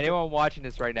that. anyone watching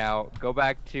this right now, go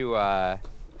back to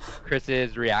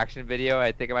Chris's reaction video.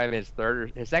 I think it might have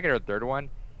been his second or third one,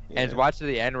 and just watch to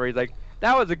the end where he's like,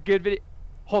 "That was a good video."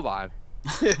 Hold on,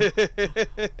 what did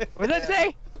that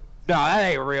say? No, that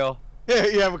ain't real.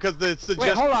 yeah, because the Wait,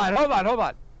 suggestion. hold on.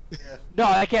 Yeah. No,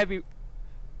 that can't be.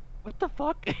 What the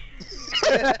fuck?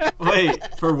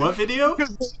 Wait, for what video?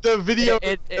 Because the video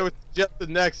It- that was just the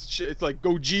next shit, it's like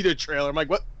Gogeta trailer. I'm like,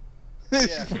 what?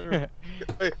 Yeah.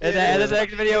 And then the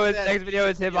next video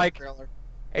is him like, Trailer.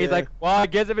 he's Yeah. like, well, I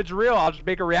guess if it's real, I'll just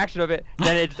make a reaction of it.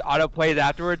 Then it just auto plays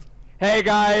afterwards. Hey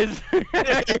guys.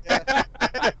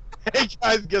 Hey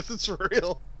guys, guess it's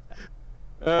real.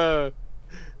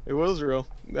 It was real.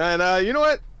 And you know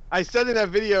what? I said in that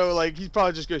video, like, he's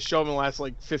probably just gonna show up in the last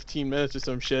like 15 minutes or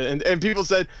some shit. And people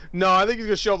said, no, I think he's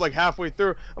gonna show up like halfway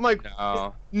through. I'm like,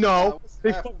 No. no.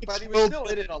 They but fucking he was spoiled still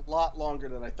in it a lot longer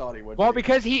than I thought he would. Well, be.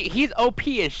 because he's OP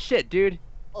as shit, dude.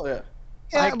 Oh yeah.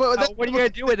 Yeah, Like, but what are you gonna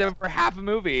do with him for half a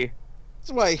movie?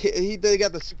 that's why they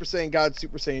got the Super Saiyan God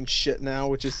Super Saiyan shit now,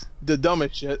 which is the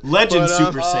dumbest shit. Legend But,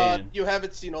 Super Saiyan. You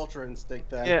haven't seen Ultra Instinct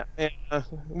then. Yeah.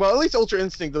 Well, at least Ultra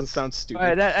Instinct doesn't sound stupid.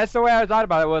 But that's the way I thought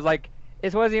about it. Was like,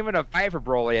 this wasn't even a fight for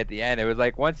Broly at the end. It was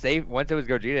like once it was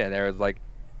Gogeta in there, it was like,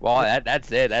 well,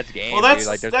 that's it. That's game. Well, dude.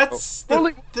 Like, there's that's the Broly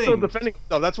was still thing. defending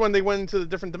himself. That's when they went into the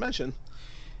different dimension.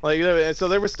 Like, so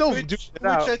they were still doing Which it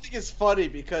out. I think is funny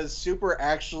because Super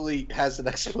actually has an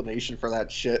explanation for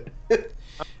that shit.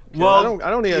 Well, I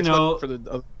don't need you to know, for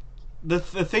the. the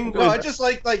thing No, I with just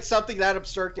like something that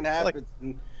absurd can happen.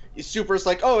 And Super's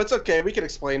like, oh, it's okay, we can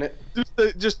explain it.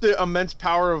 Just the immense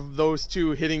power of those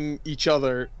two hitting each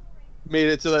other made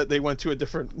it so that they went to a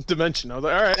different dimension. I was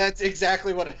like, all right. That's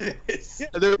exactly what it is. Yeah,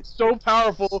 they're so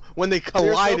powerful when they They're so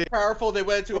collided. powerful they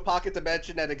went to a pocket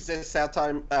dimension that exists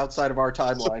outside of our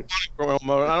timeline. Realm,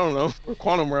 I don't know. Or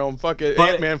quantum realm. Fuck it. But-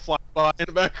 Ant-Man flies by in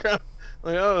the background.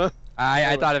 Like, I don't know.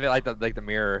 I thought of it like the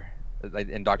mirror, like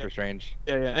in Doctor Strange.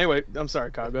 Yeah. Anyway, I'm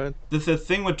sorry, Kyle. Go ahead. the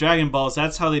thing with Dragon Ball is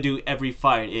that's how they do every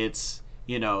fight. It's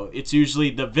it's usually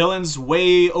the villain's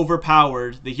way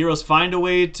overpowered. The heroes find a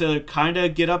way to kind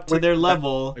of get up to their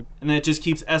level, and then it just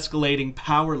keeps escalating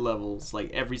power levels like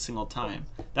every single time.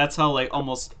 That's how like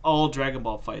almost all Dragon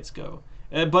Ball fights go.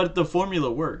 But the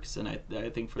formula works, and I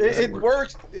think for this It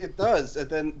works. It does. And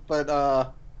then, but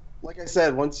like I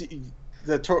said, once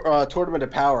the Tournament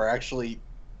of Power actually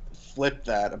flipped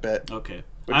that a bit. Okay,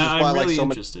 Which is why I'm like really so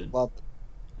much interested love.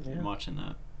 in watching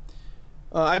that.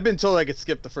 I've been told I could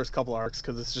skip the first couple arcs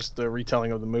because it's just the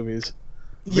retelling of the movies.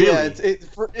 Yeah,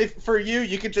 Really? for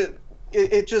you could just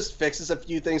it just fixes a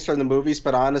few things from the movies,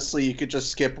 but honestly, you could just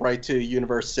skip right to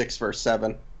Universe 6, Verse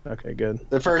 7. Okay, good.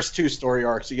 The first two story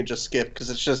arcs you can just skip because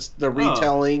it's just the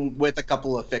retelling with a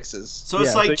couple of fixes. So it's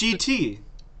Yeah, like so- GT.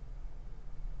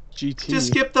 GT. Just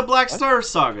skip the Black Star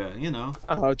saga. Just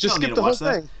Don't need skip to the whole watch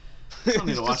that. thing. Don't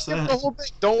need to watch Just skip that. the whole thing.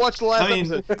 Don't watch the last I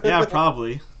mean, episode. yeah,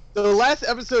 probably. The last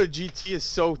episode of GT is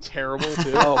so terrible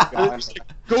too. Oh god. It's like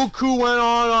Goku went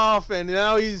on off, and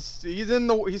now he's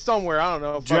somewhere. I don't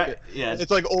know. Fuck it. Yeah, It's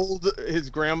like his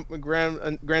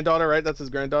granddaughter, right? That's his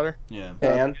granddaughter. yeah.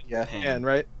 And yeah. Pan,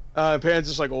 right? Pan's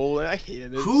just like old. I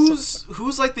hated it.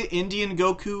 Who's like the Indian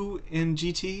Goku in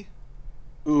GT?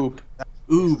 Oob.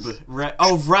 Oob. Right.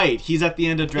 Oh, right. He's at the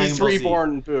end of Dragon He's Ball Z.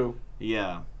 reborn Boo.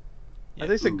 Yeah. I think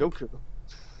they said Oob. Goku.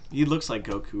 He looks like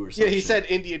Goku or Yeah, something. he said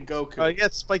Indian Goku. He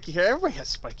has spiky hair. Everybody has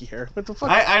spiky hair. What the fuck?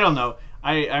 I don't know.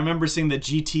 I remember seeing the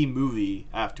GT movie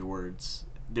afterwards.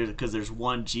 Because there's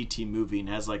one GT movie and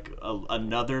has like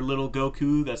another little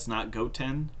Goku that's not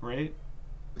Goten, right?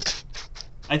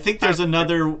 I think there's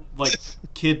another like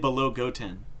kid below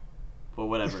Goten, but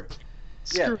whatever.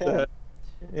 Screw Yeah, that.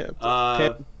 Yeah. Uh, I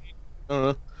don't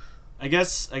know. I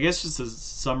guess just to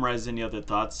summarize any other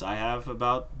thoughts I have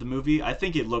about the movie, I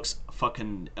think it looks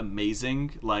fucking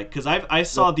amazing. Like, cause I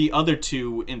saw the other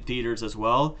two in theaters as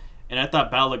well, And I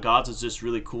thought Battle of Gods was just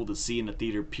really cool to see in the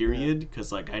theater, period,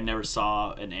 because like I never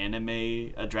saw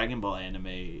a Dragon Ball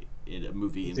anime in a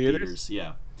movie in theaters.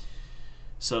 Yeah.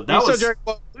 So that was. Dragon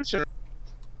Ball Evolution.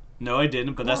 No, I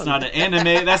didn't, but Come that's on. not an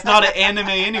anime. That's not an anime,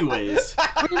 anyways.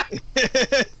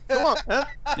 Come on, man.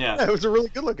 Yeah. It was a really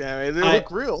good looking anime. They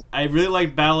look real. I really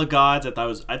liked Battle of Gods. I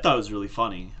thought it was really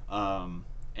funny.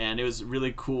 And it was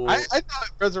really cool. I thought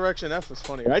Resurrection F was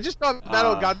funny. I just thought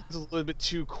Battle of Gods was a little bit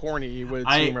too corny with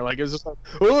its humor. Like, it was just like,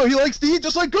 oh, he likes to eat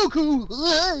just like Goku.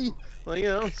 Like, you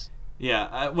know.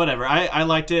 Yeah, whatever. I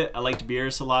liked it. I liked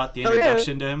Beerus a lot, the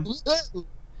introduction to him.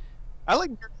 I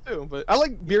like Beerus too, but I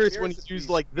like Beerus when he's used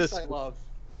like this. I love.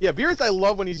 Yeah, Beerus I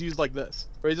love when he's used like this.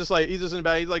 Where he's just in the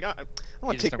back, he's like, I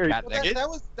want to take care of you. That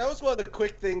was one of the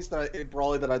quick things that in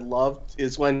Brawly that I loved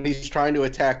is when he's trying to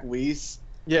attack Whis.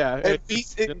 Yeah, and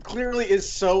it clearly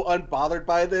is so unbothered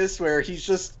by this, where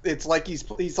it's like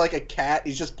he's like a cat.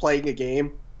 He's just playing a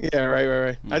game. Yeah,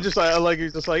 right. I like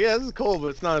he's just like, yeah, this is cool, but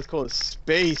it's not as cool as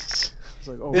space. It's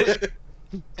like, oh.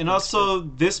 And also,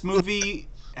 this movie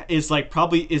is like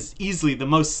is easily the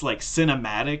most like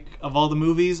cinematic of all the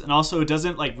movies, and also it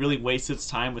doesn't like really waste its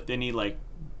time with any like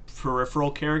peripheral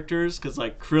characters, because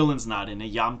like Krillin's not in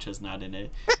it, Yamcha's not in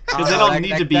it, because they don't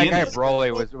need to be in it. That guy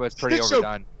Broly was pretty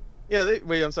overdone. Yeah,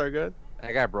 wait, I'm sorry, go ahead.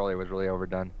 That guy Broly was really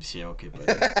overdone. Yeah, okay,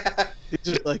 but he's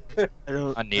just like, I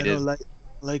don't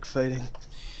like fighting.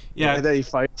 Yeah, and then he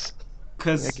fights.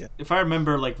 Because if I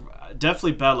remember, like,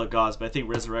 definitely Battle of Gods, but I think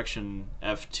Resurrection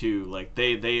F2, like,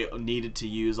 they needed to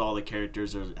use all the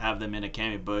characters or have them in a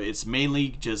cameo, but it's mainly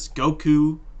just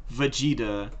Goku,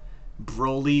 Vegeta,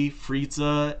 Broly,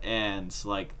 Frieza, and,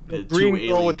 like, the two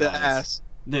alien with guys.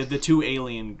 The ass. The two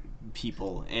alien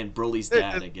people, and Broly's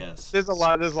dad, I guess. There's a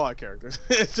lot of characters.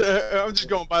 I'm just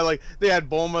going by, like, they had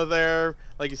Bulma there,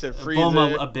 like you said, Frieza.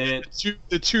 Bulma a bit.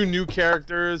 The two new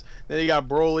characters. Then you got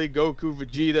Broly, Goku,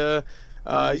 Vegeta.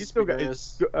 You still got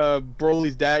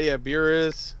Broly's dad, yeah,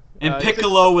 Beerus. And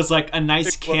Piccolo was like a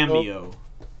nice cameo.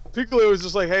 Piccolo was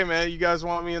just like, hey man, you guys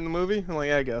want me in the movie? I'm like,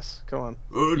 yeah, I guess. Come on.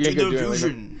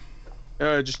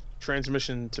 Just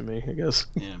transmission to me, I guess.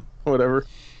 Yeah. Whatever.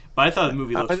 But I thought the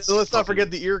movie looked let's not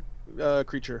forget the ear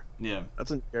creature. Yeah.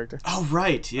 That's a new character. Oh,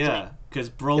 right, yeah.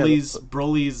 Because Broly's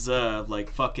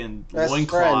like, fucking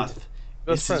loincloth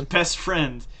is his best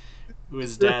friend, who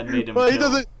his dad made him Well, kill. he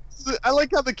doesn't... I like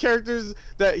how the characters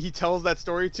that he tells that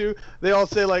story to, they all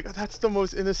say like, "That's the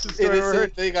most innocent thing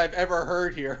I've ever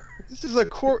heard here." This is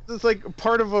it's like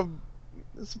part of a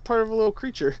little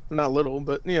creature, not little,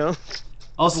 but you know.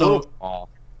 Also,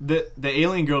 the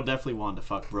alien girl definitely wanted to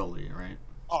fuck Broly, right?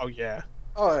 Oh yeah.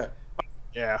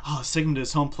 Yeah. Oh, take him to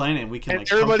his home planet, and we can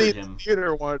like everybody comfort him. In the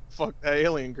theater wanted to fuck that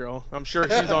alien girl. I'm sure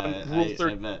she's on Rule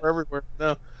 34 everywhere.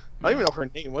 No, I don't even know her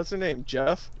name. What's her name?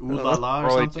 Jeff? Ooh la la or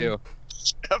something? Too.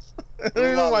 Jeff. I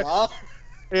don't know why.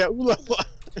 Yeah, ooh la la.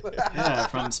 Yeah,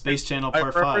 from Space Channel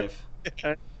Part 5.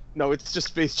 No, it's just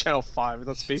Space Channel 5. It's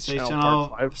not Space Channel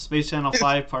Part 5. Space Channel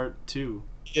 5 Part 2.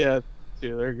 Yeah,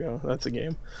 there you go. That's a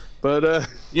game. But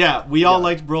yeah, we all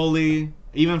liked Broly,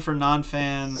 even for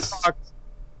non-fans.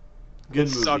 Good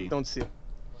movie. Suck, don't see it.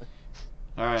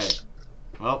 All right.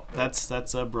 Well, that's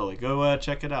Broly. Go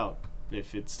check it out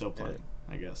if it's still playing.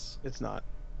 I guess it's not.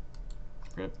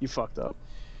 Rip. You fucked up.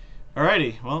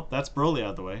 Alrighty. Well, that's Broly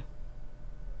out of the way.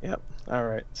 Yep. All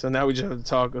right. So now we just have to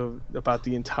talk about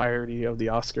the entirety of the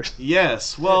Oscars.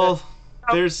 Yes. Well,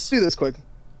 let's do this quick.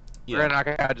 Yeah. We're gonna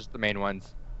knock out just the main ones.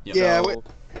 Yep. Yeah. So,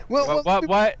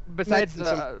 what besides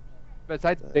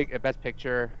Best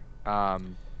Picture,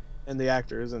 and the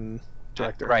actors and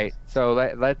director. Right. So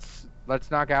let's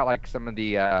knock out like some of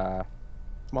the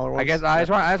smaller ones. I guess I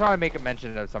just want to make a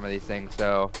mention of some of these things.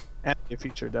 So and a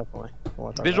feature definitely.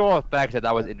 Visual effects,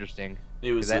 that was interesting.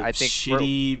 It was I think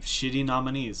shitty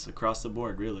nominees across the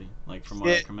board, really. Like from what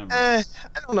I can remember. I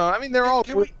don't know. I mean, they're all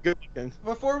good.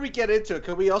 Before we get into it,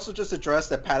 could we also just address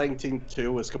that Paddington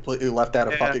 2 was completely left out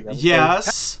of fucking everything?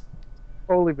 Yes.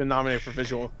 Totally been nominated for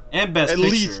visual and Best Picture.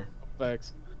 Least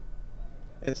effects.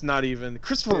 It's not even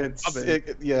Christopher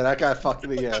Robin. Yeah, that got fucked.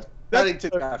 Yeah,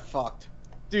 Paddington got fucked.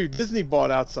 Dude, Disney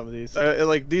bought out some of these.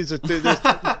 Like these are.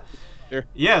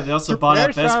 Yeah, they also bought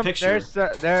out Best Picture.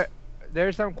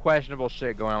 There's some questionable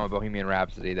shit going on with Bohemian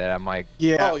Rhapsody that I'm like.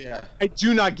 Yeah. Oh yeah. I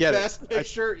do not get Best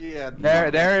Picture. Yeah.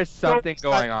 There is something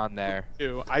going on there.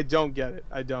 I don't get it.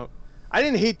 I don't. I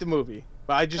didn't hate the movie,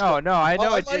 but I just. No, I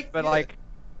know it like, did,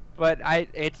 but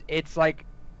it's like.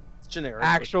 Generic.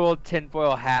 Actual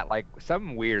tinfoil hat, like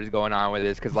something weird is going on with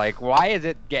this, because like, why is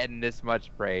it getting this much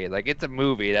praise? Like, it's a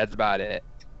movie, that's about it.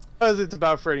 Because it's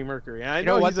about Freddie Mercury. And I you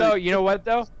know what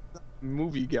though?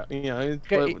 Movie guy. You know.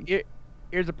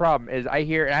 Here's the problem: is I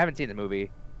hear, and I haven't seen the movie,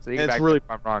 So you And can it's back me really- up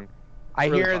if I'm wrong. I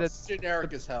really hear fun. that It's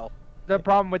generic as hell. the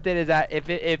problem with it is that if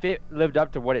it lived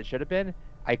up to what it should have been,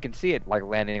 I can see it like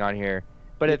landing on here.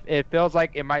 But if it feels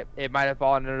like it might have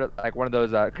fallen under like one of those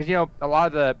because a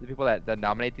lot of the people that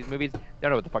nominate these movies, they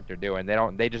don't know what the fuck they're doing.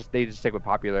 They just stick with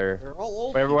popular They're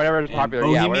all old. whatever is And popular.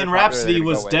 Bohemian whatever's popular, Rhapsody they're gonna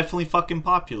was go with. definitely fucking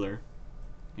popular.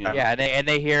 Yeah. Yeah, and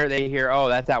they hear oh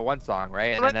that's that one song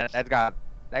right, and then that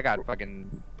got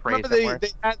fucking praised Remember somewhere. they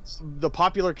had the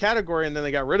popular category and then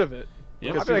they got rid of it.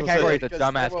 Yep. Because Popular people said- category is a Because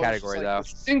dumbass everyone was category just though. like,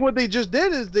 I think what they just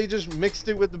did is they just mixed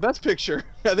it with the best picture.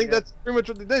 I think Yeah. that's pretty much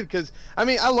what they did. Because I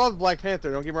mean, I love Black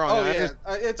Panther. Don't get me wrong. Oh I yeah, just-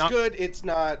 it's not- good. It's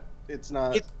not.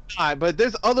 but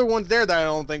there's other ones there that I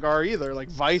don't think are either. Like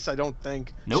Vice, I don't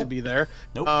think Nope. should be there.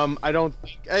 Nope. I don't.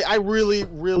 I really,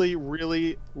 really,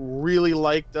 really, really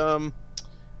liked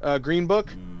Green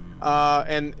Book.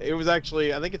 And it was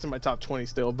actually, I think it's in my top 20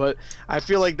 still, but I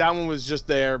feel like that one was just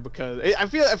there because I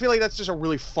feel like that's just a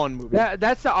really fun movie.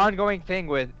 That's the ongoing thing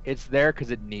with it's there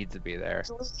because it needs to be there. It's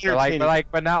But entertaining.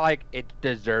 but not like it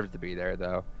deserves to be there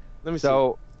though. Let me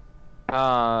So,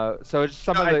 so just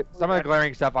some No, of the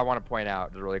glaring stuff I want to point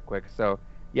out just really quick. So,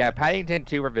 yeah, Paddington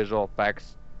 2 for visual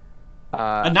effects.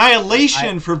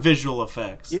 Annihilation for visual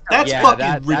effects. Yeah. That's yeah, fucking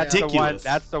that's ridiculous.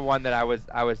 That's the one that I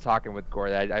was talking with Gore.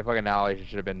 That I fucking Annihilation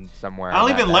should have been somewhere. I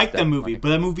don't on even like the that movie, but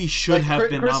that movie should Like, have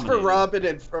been Christopher nominated.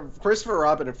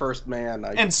 Robin and First Man.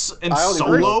 And I only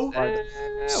Solo.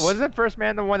 Wasn't First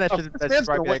Man the one that should? That's That's the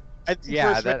probably one- I think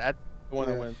yeah, First Man that's the one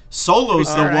that wins. Solo's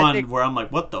the I one think- where I'm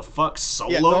like, what the fuck,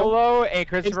 Solo? Yeah, Solo and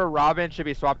Christopher Robin should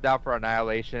be swapped out for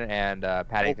Annihilation and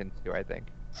Paddington 2, I think.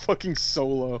 Fucking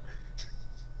Solo.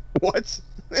 What?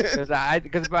 Because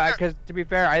to be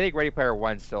fair, I think Ready Player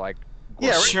One's still like.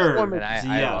 Yeah, Ready Sure. Player One And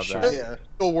I Yeah, love sure. that. Yeah.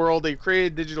 Digital world, they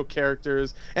created digital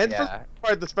characters, and for Yeah, the most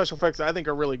part, the special effects I think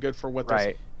are really good for what they're.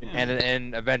 right. Yeah. And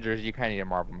in Avengers, you kind of need a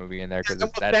Marvel movie in there because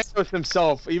And that's Thanos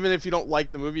himself, even if you don't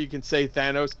like the movie, you can say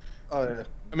Thanos. Oh yeah.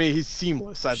 I mean, he's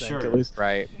seamless. I think Sure. at least.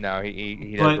 right. No,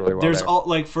 he does But really well there's there. all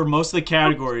like for most of the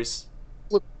categories.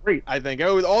 Look great. I think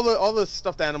all the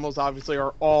stuffed animals obviously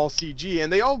are all CG,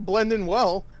 and they all blend in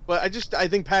well. But I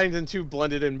think Paddington 2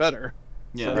 blended in better.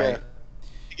 Yeah. So, Right.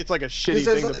 I think it's like a shitty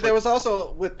Because thing. To there was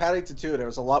also with Paddington 2, there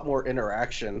was a lot more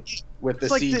interaction with the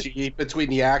It's like CG between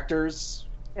the actors.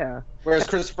 yeah. Whereas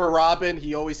Christopher Robin,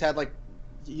 he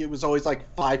was always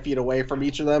like 5 feet away from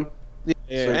each of them, Yeah,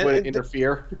 so he and- wouldn't and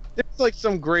interfere. there's like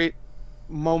some great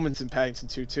moments in Paddington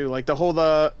 2 too, like the whole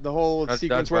Don't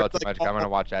sequence spoil where it it's too like, much. I'm gonna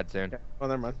watch that soon. oh,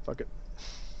 never mind, fuck it.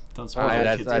 Don't spoil the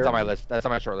That's kids' on my movie. list. That's on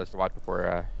my short list to watch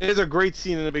before. There's a great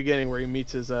scene in the beginning where he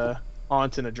meets his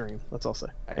aunt in a dream. That's all I'll say,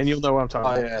 and you'll know what I'm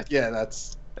talking Oh about. yeah,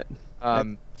 that's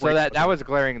So Great. that was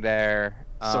glaring there.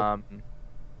 So-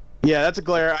 Yeah, that's a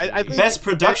glare. I think Best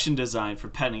production design for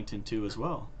Paddington 2 as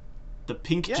well. The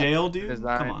pink Yeah. jail dude.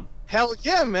 Design. Come on, Hell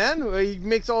yeah, man! He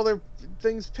makes all their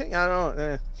things pink. I don't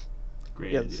know.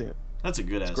 great. Yeah, idea. see it. That's a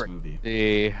good ass great. movie.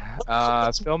 the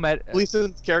film ed.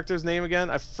 Gleason's character's name again?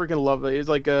 I freaking love it. He's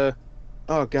like a.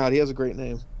 Oh god, he has a great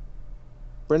name.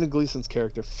 Brendan Gleeson's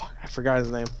character. Fuck, I forgot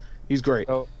his name. He's great.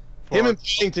 So, Him and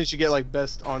Paddington should get like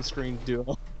best on-screen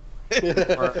duo.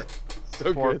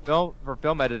 So for good.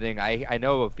 film editing, I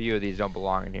know a few of these don't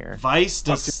belong in here. Vice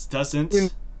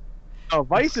doesn't. Oh,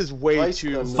 Vice is way Vice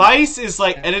too. doesn't- Vice is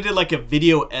like edited like a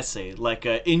video essay, like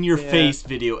a in-your-face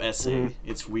video essay. Mhm.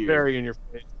 It's weird. Very in your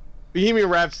face. Bohemian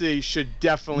Rhapsody should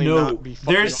definitely No, not be.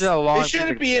 fucking there's- It's a long it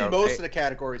shouldn't be in ago, most right? of the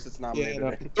categories it's Yeah, nominated no.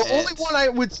 in. The only one I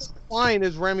would find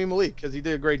is Rami Malek because he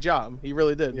did a great job. He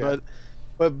really did. Yeah.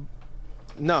 But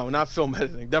no, not film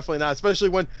editing. Definitely not. Especially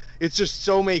when it's just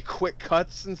so many quick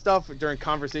cuts and stuff during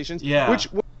conversations. Yeah.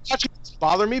 Which watching it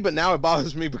bother me, but now it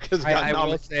bothers me because it got I will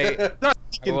nominated. say, It's not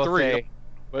I fucking will three, say,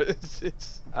 but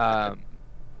it's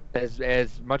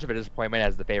as much of a disappointment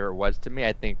as the favorite was to me,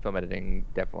 I think film editing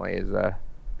definitely is a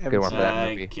good one for that I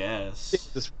movie. guess.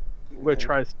 This what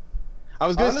tries. I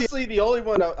was gonna see. Honestly, the only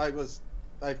one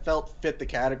I felt fit the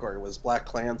category was Black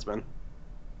Klansman.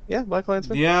 Yeah, Black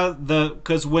Klansman. Yeah,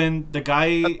 because when the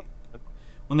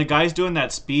guy's doing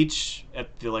that speech at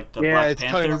the yeah, Black it's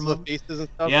cutting Panther off the movie, faces and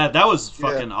stuff. yeah, that was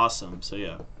fucking awesome. So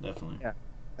yeah, definitely. Yeah.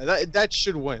 That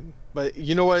should win. But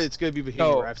you know what? It's gonna be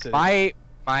Bohemian So Rhapsody. my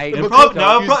It'll,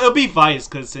 Because it'll be Vice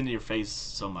because it's in your face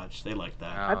so much. They like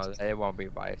that. no, it won't be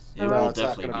Vice. It No, will it's not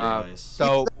definitely be gonna Vice.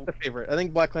 So the favorite. I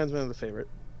think Black Klansman is the favorite.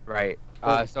 right.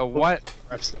 Oh. So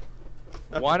Rhapsody.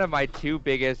 one of my two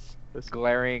biggest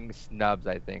glaring snubs,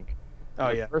 I think. Oh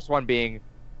The yeah, first one being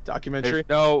documentary.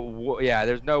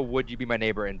 there's no Would You Be My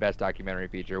Neighbor in Best Documentary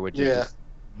Feature, which is Yeah. just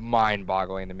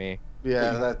mind-boggling to me.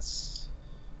 Yeah, that's.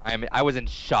 I was in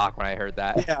shock when I heard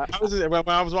that. Yeah, when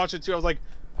I was watching it too, I was like,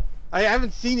 I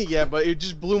haven't seen it yet, but it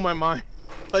just blew my mind.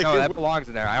 Like, No, that belongs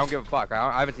in there. I don't give a fuck.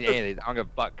 I haven't seen any of these. I don't give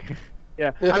a fuck.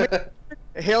 yeah. I mean,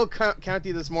 Hale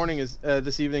County this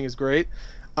evening is great.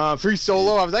 Free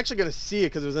Solo, I was actually gonna see it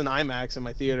because it was in IMAX in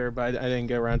my theater, but I didn't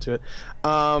get around to it.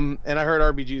 And I heard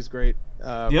RBG is great.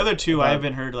 The other two I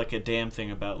haven't heard like a damn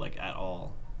thing about like at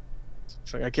all.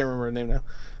 I can't remember her name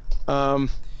now.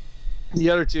 The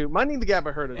other two, Minding the Gap,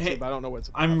 I heard it too, but I don't know what's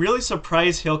about. I'm really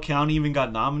surprised Hill County even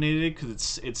got nominated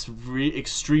because it's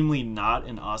extremely not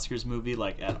an Oscars movie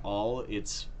like at all.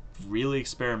 It's really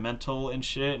experimental and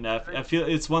shit, and I feel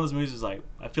it's one of those movies. Like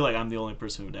I feel like I'm the only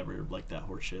person who'd ever like that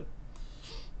horse shit.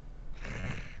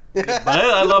 But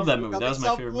I love that movie. That was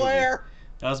my favorite movie.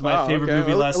 That was my favorite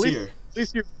movie last year. At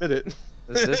least you admit it.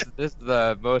 This is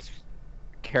the most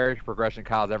character progression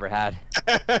Kyle's ever had.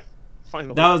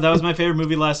 Finally. That was my favorite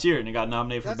movie last year, and it got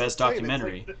nominated for Best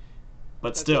Documentary. Like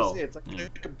but still, it's like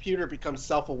the computer becomes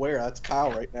self-aware. That's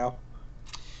Kyle right now.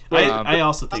 I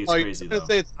also think it's crazy though.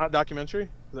 Say it's not a documentary? Is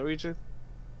that what you said?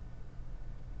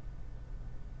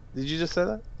 Did you just say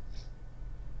that?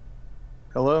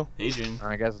 Hello? Adrian.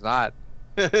 I guess not.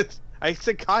 I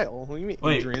said Kyle. What do you mean,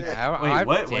 Wait, Adrian? Wait,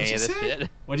 what? What'd you say?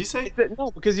 What'd you say? No,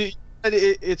 because you said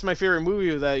it's my favorite movie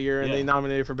of that year, and they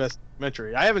nominated for Best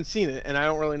Documentary. I haven't seen it, and I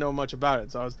don't really know much about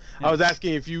it, so I was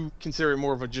asking if you consider it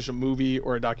more of just a movie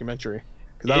or a documentary,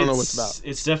 because I don't know what it's about.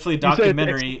 It's definitely a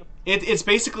documentary. It's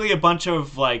basically a bunch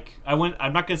of like I'm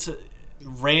not gonna say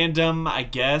random, I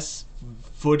guess,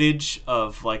 footage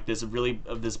of like this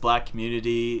black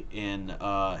community in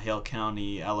Hale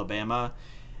County, Alabama.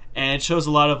 And it shows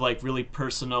a lot of like really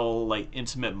personal, like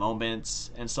intimate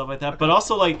moments and stuff like that. But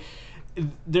also like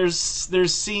there's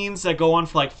scenes that go on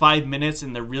for like 5 minutes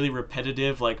and they're really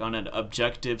repetitive, like on an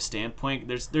objective standpoint.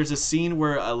 There's a scene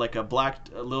where a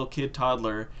little kid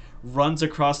toddler runs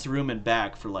across the room and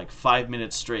back for like 5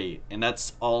 minutes straight, and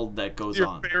that's all that goes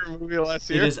on. Your favorite movie last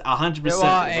year? It is 100% the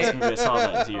best movie I saw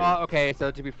that year. Well, okay,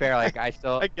 so to be fair, like I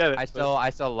still get it, I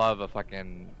still love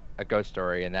a ghost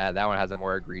story, and that one has a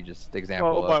more egregious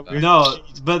example. No,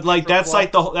 but like that's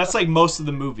like most of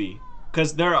the movie,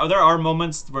 because there are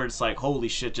moments where it's like holy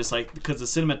shit, just like because the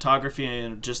cinematography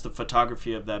and just the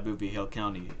photography of that movie Hale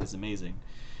County is amazing.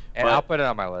 And I'll put it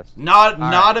on my list. Not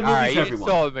a movie for everyone. You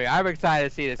sold me. I'm excited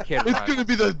to see this kid. It's gonna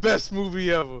be the best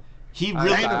movie ever. He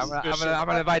really. I'm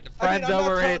gonna invite the friends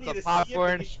over. We're gonna get some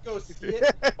popcorn.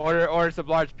 Order some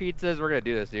large pizzas. We're gonna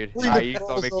do this, dude.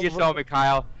 You sold me,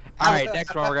 Kyle. All right,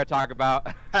 next one we're gonna talk about.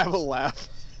 Have a laugh.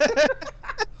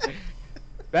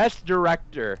 Best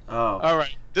director. Oh. All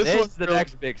right. This is the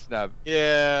next big snub.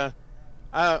 Yeah.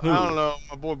 I don't know.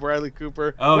 My boy Bradley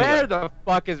Cooper. Oh, Where the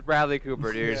fuck is Bradley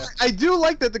Cooper, dude? I do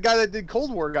like that the guy that did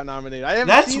Cold War got nominated. I haven't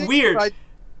That's seen weird.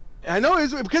 I know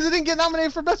it's because it didn't get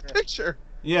nominated for Best Picture.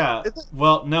 Yeah.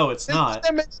 Well, no, it's not.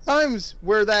 That many times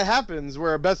where that happens,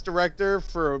 where a Best Director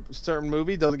for a certain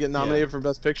movie doesn't get nominated for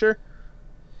Best Picture.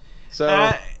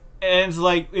 So. And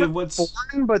like what's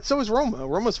foreign, but so is Roma.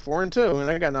 Roma's foreign too,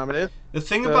 and I got nominated. The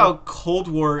thing about Cold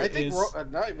War I think is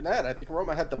not even that. I think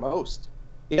Roma had the most.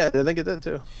 Yeah, I think it did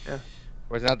too. Yeah.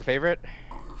 Was that the favorite?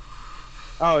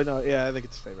 Oh no, yeah, I think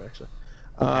it's the favorite actually.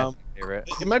 Favorite.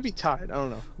 It might be tied. I don't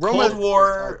know.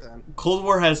 Cold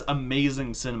War has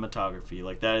amazing cinematography.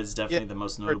 Like that is definitely the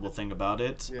most notable thing about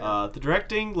it. Yeah. The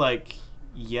directing, like,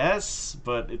 yes,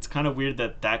 but it's kind of weird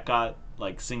that got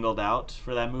like singled out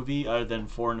for that movie other than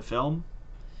foreign film.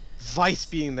 Vice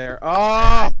being there.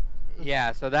 Oh.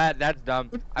 Yeah, so that's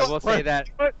dumb. I will say that.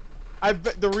 I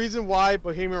bet the reason why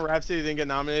Bohemian Rhapsody didn't get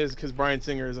nominated is because Bryan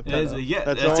Singer is a pedo.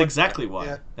 That's exactly why.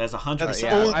 Yeah. That's 100%.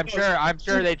 Yeah, I'm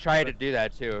sure they tried to do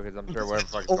that too, because I'm sure whatever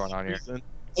the fuck's going on here.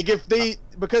 Like if they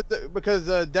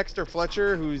because Dexter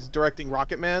Fletcher, who's directing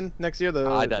Rocket Man next year,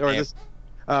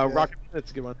 Rocket, that's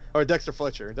a good one. Or Dexter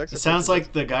Fletcher. It sounds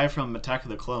like the guy from Attack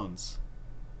of the Clones.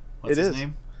 What's his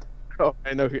name? Oh,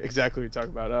 I know exactly what you're talking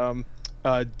about.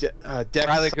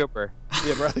 Bradley Cooper.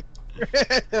 Yeah, Bradley.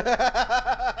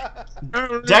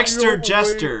 Dexter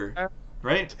Jester,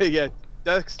 right? Yeah,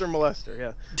 Dexter Molester.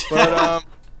 Yeah,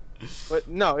 but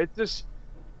no,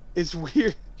 it's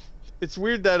weird. It's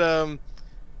weird that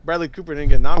Bradley Cooper didn't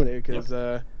get nominated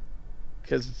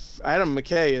because Adam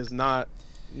McKay is not.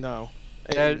 No.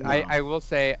 I will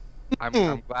say,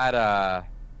 I'm glad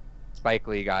Spike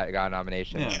Lee got a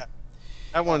nomination. Yeah.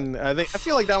 That one, I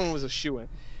feel like that one was a shoo-in.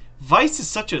 Vice is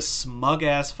such a smug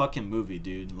ass fucking movie,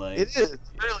 dude. Like it is, it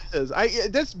really is.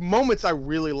 There's moments I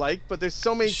really like, but there's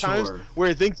so many times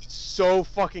where I think it's so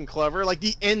fucking clever. Like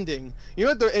the ending. You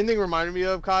know what the ending reminded me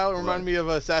of, Kyle? It reminded me of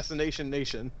Assassination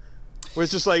Nation, where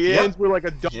it's just like it ends with like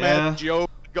a dumbass joke.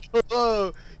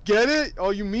 Oh, get it?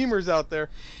 All you memers out there.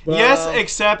 Yes,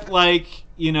 except like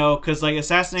you know, because like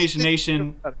Assassination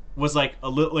Nation was like a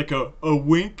little like a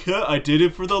wink. Huh? I did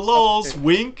it for the lulz,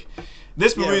 wink.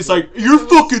 This movie is like, you're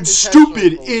fucking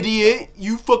stupid, idiot.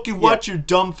 You fucking watch your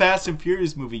dumb Fast and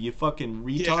Furious movie, you fucking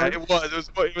retard.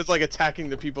 Yeah, it was like attacking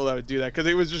the people that would do that because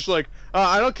it was just like,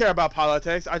 I don't care about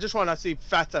politics. I just want to see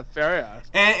Fast and Furious.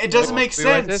 And it doesn't make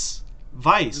sense.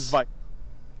 Vice.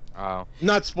 Oh.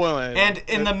 Not spoiling it. And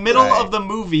in the middle of the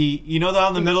movie, you know that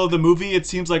in the middle of the movie, it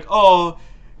seems like, oh,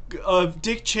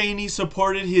 Dick Cheney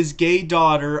supported his gay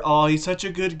daughter. Oh, he's such a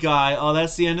good guy. Oh,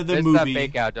 that's the end of the movie. It's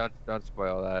fake out. Don't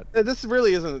spoil that. This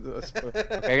really isn't.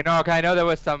 Okay, no, I know there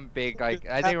was some big like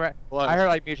I think I heard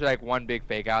like mutually like one big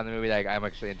fake out in the movie. Like I'm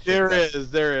actually interested.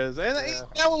 There is, and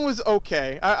that one was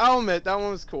okay. I'll admit that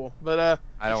one was cool, but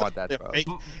I don't want that.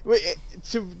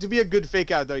 To be a good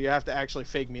fake out though, you have to actually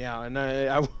fake me out, and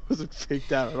I wasn't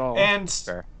faked out at all. And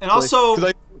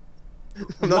also.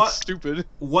 I'm not stupid.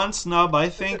 One snub I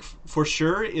think for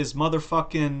sure is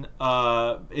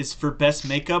motherfucking is for best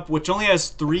makeup, which only has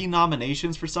 3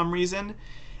 nominations for some reason.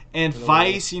 And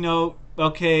Vice, you know,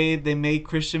 okay, they made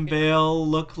Christian Bale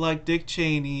look like Dick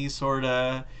Cheney,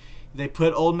 sorta. They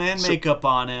put old man makeup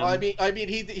on him. I mean,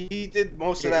 he did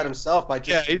most of that himself by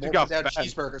just got down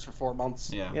cheeseburgers for 4 months.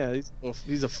 Yeah,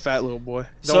 he's a fat little boy.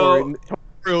 Don't worry.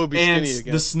 He'll be skinny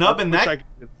again. The snub in that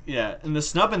and the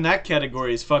snub in that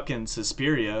category is fucking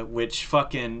Suspiria, which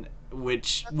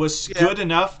was good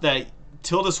enough that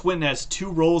Tilda Swinton has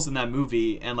 2 roles in that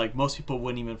movie, and like most people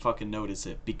wouldn't even fucking notice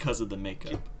it because of the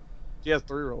makeup. She has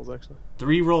 3 roles actually.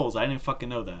 3 roles. I didn't fucking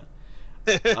know that.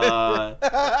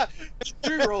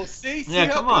 3 roles. See yeah,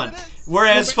 come on.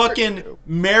 Whereas fucking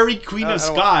Mary Queen of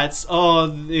Scots,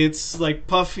 it's like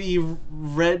puffy,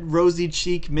 red, rosy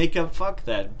cheek makeup. Fuck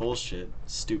that bullshit.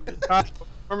 Stupid.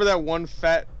 Remember that one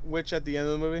fat witch at the end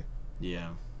of the movie? Yeah.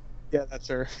 Yeah, that's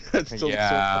her. That's still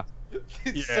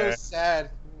it's so sad.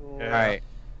 All right.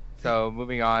 So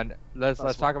moving on, let's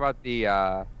talk about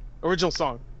the original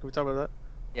song. Can we talk about that?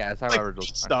 Yeah, let's talk about original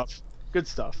stuff. Good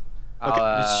stuff.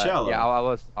 Okay, it's Shallow. Yeah,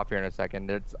 I'll stop here in a second.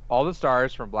 It's All the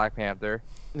Stars from Black Panther.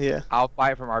 Yeah. I'll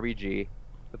Fight from RBG.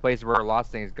 The Place Where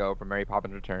Lost Things Go from Mary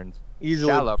Poppins Returns.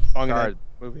 Easily Shallow song in that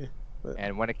movie.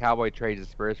 And When a Cowboy Trades His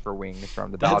Spurs for Wings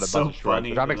from the Ballad of Buster Scruggs.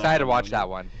 Funny. I'm excited to watch that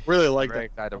one. Really I'm like very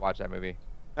excited to watch that movie.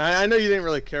 I know you didn't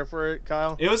really care for it,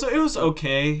 Kyle. It was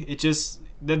okay. It just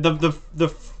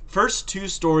the first 2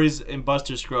 stories in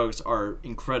Buster Scruggs are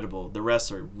incredible. The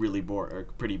rest are really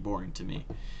pretty boring to me.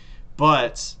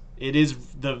 But it is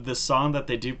the song that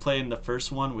they do play in the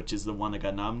first one, which is the one that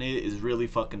got nominated, is really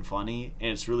fucking funny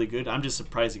and it's really good. I'm just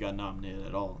surprised it got nominated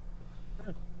at all.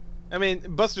 I mean,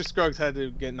 Buster Scruggs had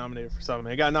to get nominated for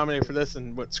something. He got nominated for this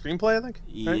and Screenplay, I think?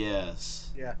 Right? Yes.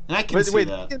 Yeah. And I can see that.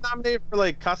 Did he get nominated for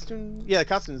like costume? Yeah,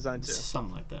 costume design too.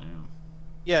 Something like that, yeah.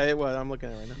 Yeah, it was. I'm looking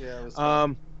at it right now. Yeah, it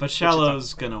was but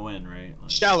Shallow's gonna win, right?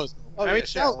 Like, Shallow's.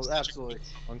 Shallow's absolutely.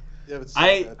 Yeah,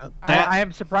 I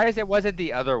am surprised it wasn't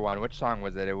the other one. Which song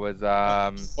was it? It was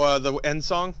the end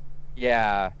song.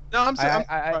 Yeah. No, I'm sorry.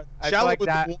 I Shallow like was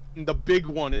that. The big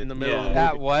one in the middle. Yeah. Of the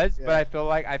that movie. was, but I feel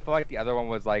like the other one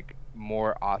was like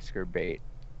more Oscar bait.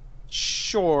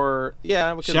 Sure.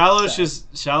 Yeah.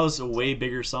 Shallow's a way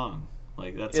bigger song.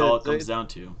 Like that's all it comes down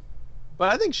to.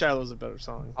 But I think Shallow's a better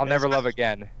song. I'll Never Love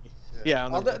Again. Yeah.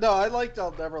 I liked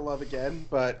I'll Never Love Again,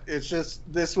 but it's just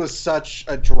this was such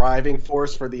a driving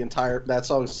force for the entire. That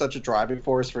song was such a driving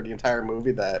force for the entire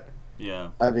movie that. Yeah.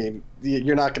 I mean,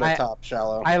 you're not gonna top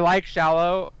Shallow. I like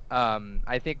Shallow.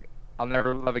 I think I'll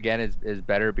Never Love Again is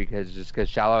better because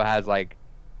Shallow has like,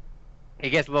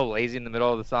 it gets a little lazy in the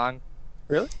middle of the song.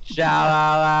 Really? Shallow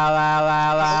la la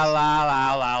la la la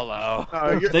la la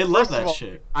la. They love that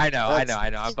shit. I know.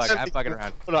 I'm fucking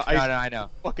around. No, I know.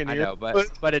 I know,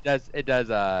 but it does.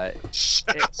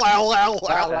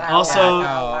 Also,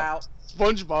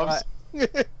 SpongeBob.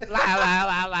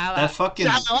 That fucking.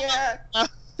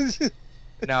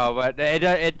 No, but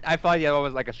I felt like the other one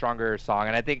was like a stronger song,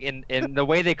 and I think in the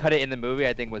way they cut it in the movie,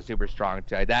 I think was super strong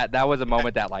too. That was a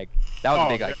moment that was a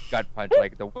big like gut punch,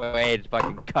 like the way it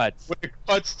fucking cuts. When it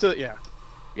cuts to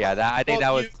Yeah, that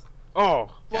that was.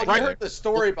 Well, you heard the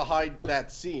story behind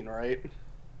that scene, right?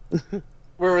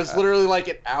 Where it was literally like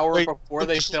an hour before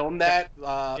they filmed that,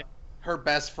 her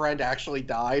best friend actually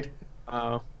died.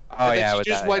 Oh and yeah, she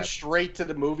just went straight to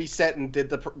the movie set and did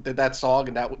that song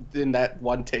in that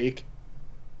one take.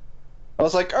 I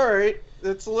was like, all right,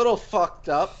 it's a little fucked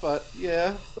up, but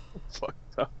yeah,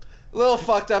 fucked up. A little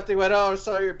fucked up. They went, oh,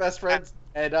 sorry, your best friend,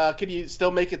 and can you still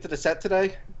make it to the set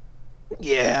today?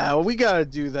 Yeah, we gotta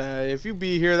do that. If you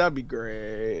be here, that'd be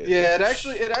great. Yeah,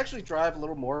 it actually drive a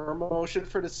little more emotion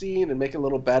for the scene and make it a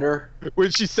little better. When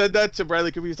she said that to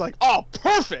Bradley Cooper, he's like, "Oh,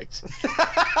 perfect."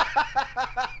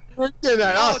 We're getting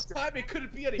that Oh, Oscar. timing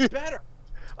couldn't be any better.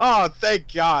 Oh,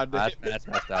 thank God. That's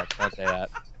messed up. Don't say that.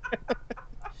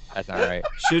 That's not right.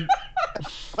 Should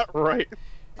Right.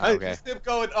 Okay. Just him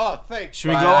going, oh, thanks. should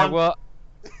we But go I on will.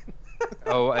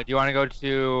 Oh, do you want to go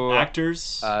to?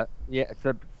 actors? Yeah.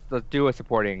 So let's do a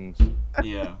supporting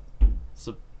Yeah,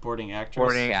 supporting actress.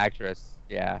 supporting actress.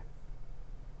 Yeah.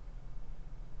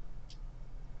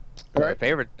 All right.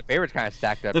 The favorite's kind of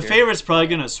stacked up. The here. favorite's probably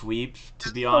gonna sweep,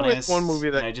 to be Only honest. one movie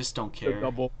that- and I just don't care.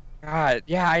 Double. God,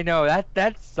 yeah, I know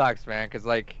that sucks, man. Cause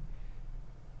like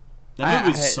That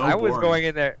movie's so I was boring. going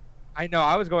in there. I know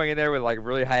I was going in there with like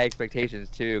really high expectations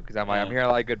too, because I'm like Yeah. I'm hearing a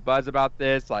lot of good buzz about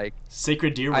this. Like,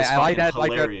 Sacred Deer was I like fucking that,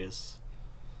 like, hilarious.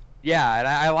 yeah, and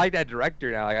I like that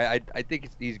director now. Like, I think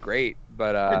he's great,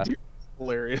 but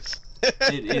Hilarious.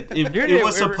 It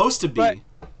was supposed to be. but-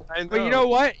 I know. But you know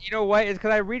what? You know what? It's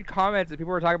because I read comments and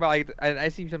people were talking about like, and I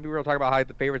see some people were talking about how like,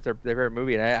 the favorite's their favorite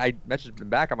movie, and I messaged them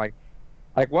back. I'm like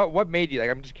what made you like?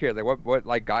 I'm just curious. Like what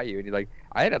like got you? And he's like,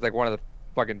 I think that's like one of the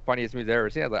fucking funniest movies I've ever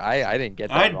seen. I was like, I didn't get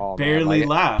that I at all. barely man.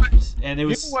 Like, laughed, and it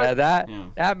was. that Yeah.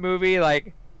 that movie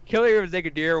like. Killing of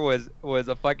Sacred Deer was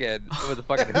a fucking hoot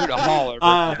and holler.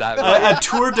 That a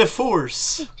tour de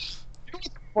force.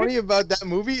 Funny about that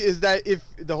movie is that if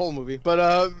the whole movie,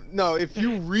 but no, if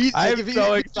you read, I'm if you,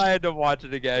 so excited to watch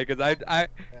it again because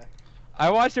I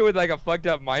watched it with like a fucked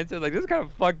up mindset. Like this is kind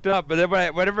of fucked up, but then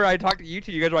whenever I talk to you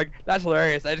two, you guys are like, "That's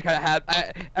hilarious." I just kind of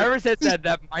had ever since that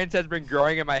mindset's been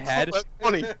growing in my head. That's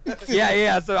funny.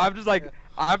 Yeah. So I'm just like,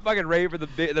 I'm fucking ready for the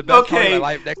best part Okay, of my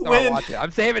life next time when- I watch it.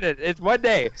 I'm saving it. It's one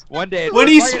day. One day. When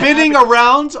It's he's fucking spinning happening.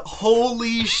 around,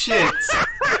 holy shit!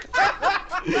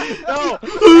 No,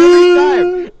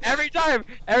 every time,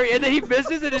 and then he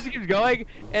misses and it just keeps going.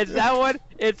 It's that one.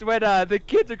 It's when the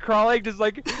kids are crawling, just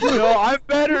like, I'm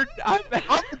better. I'm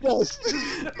the best.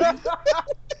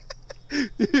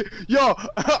 Yo,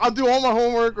 I'll do all my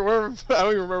homework or whatever. I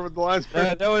don't even remember what the lines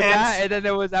were. There was that, and then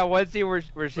there was that one scene where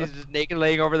she's just naked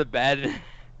laying over the bed.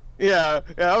 Yeah,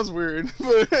 that was weird.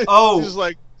 Oh. She's just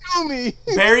like, kill me.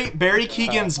 Barry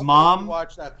Keegan's mom.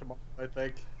 Watch that tomorrow, I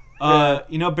think.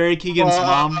 You know Barry Keegan's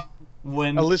mom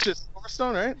when. Alicia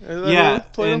Silverstone, right? Is that Yeah, who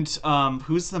played him? and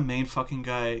who's the main fucking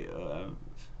guy?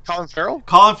 Colin Farrell.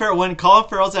 Colin Farrell. When Colin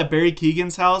Farrell's at Barry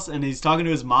Keegan's house and he's talking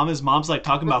to his mom's like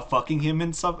talking about fucking him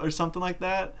and stuff or something like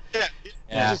that. Yeah,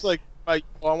 Yeah. It's just like, I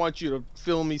want you to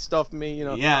film me, stuff me, you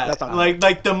know. Yeah, that's not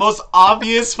like the most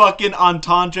obvious fucking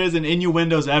entendres and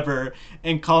innuendos ever,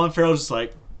 and Colin Farrell's just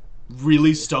like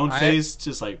really stone faced,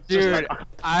 just like Dude,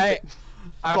 I'm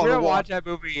Call the gonna wall. watch that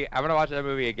movie. I'm gonna watch that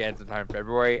movie again sometime in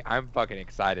February. I'm fucking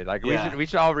excited. Like Yeah. we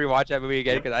should all rewatch that movie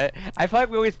again because I feel like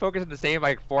we always focus on the same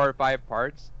like 4 or 5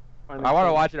 parts. I want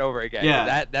to watch it over again.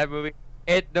 Yeah. That movie.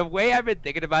 The way I've been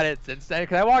thinking about it since then,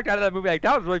 because I walked out of that movie like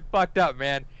that was really fucked up,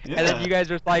 man. Yeah. And then you guys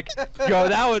were like, "Yo,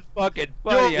 that was fucking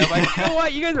funny." I'm like, you know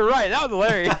what? You guys are right. That was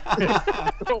hilarious.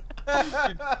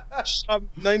 I'm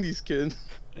 90s kid.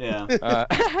 yeah. Uh,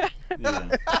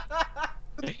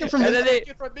 Yeah. From And then they-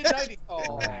 Kid from mid-90s.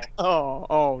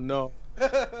 oh no.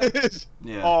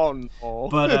 Yeah. Oh no.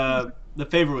 But the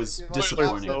favorite was You know,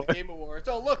 disappointing. like the Game Awards.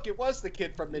 Oh, look, it was the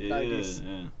kid from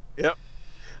mid-90s. Yeah.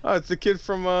 Oh, it's the kid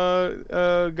from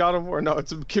God of War. No,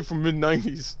 it's a kid from mid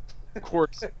 90s. Of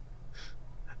course.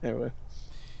 Anyway.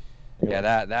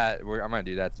 yeah, I'm gonna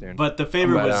do that soon. But the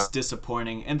favorite But, was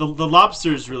disappointing, and the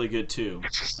lobster is really good too.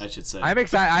 I should say. I'm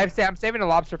excited. I'm saving the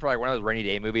lobster for like one of those rainy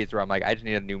day movies where I'm like, I just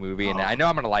need a new movie, and I know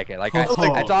I'm gonna like it. Like I Oh.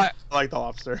 thought. I like the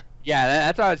lobster. Yeah,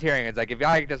 that's what I was hearing. It's like if you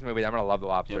like this movie, I'm gonna love the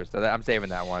lobster. Yep. So I'm saving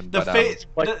that one. The,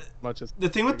 But, Like, much as the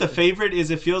thing with the favorite is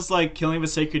it feels like Killing of a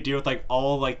Sacred Deer with like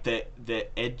all like the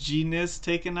edginess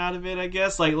taken out of it. I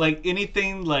guess like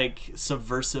anything like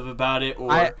subversive about it,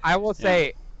 or I will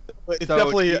say, it's So,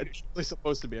 definitely, do- it's definitely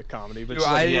supposed to be a comedy, but do it's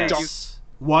like, either dark. yes,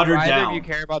 do watered either of down. you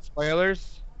care about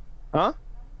spoilers? Huh?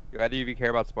 Do either of you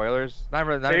care about spoilers? Not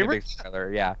even a big Favorites?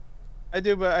 spoiler. Yeah. I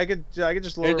do, but I could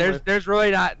just lower There's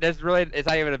really not. It's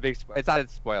not even a big. It's not a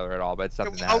spoiler at all. But it's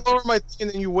something that. I'll happens. lower my thing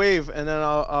and then you wave, and then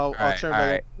I'll turn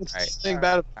back. What's alright, this thing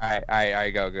bad? All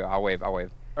right, go. I'll wave. All right,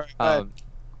 go ahead.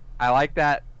 I like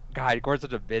that. God, Gord's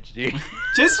such a bitch, dude.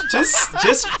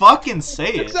 Just fucking say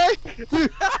it.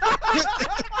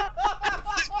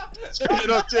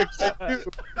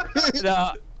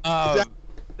 No, What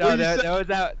no, you there was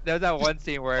that one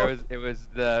scene where it was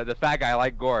the fat guy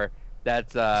like Gore.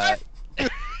 That's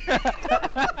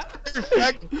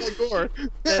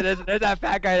there's that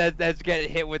fat guy that's getting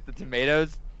hit with the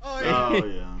tomatoes. Oh, yeah. Oh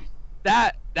yeah.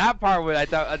 that part was I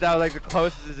thought was like the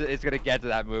closest it's gonna get to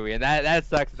that movie, and that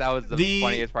sucks. That was the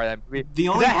funniest part of that movie. The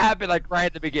only that happened like right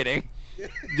at the beginning.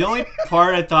 The only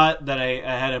part I thought that I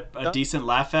had a decent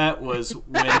laugh at was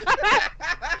when.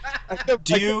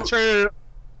 Do you turn it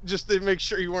just to make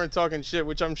sure you weren't talking shit,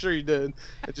 which I'm sure you did.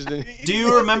 It just didn't. Do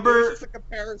you remember? It was just a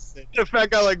comparison. A fat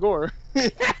guy like Gore. The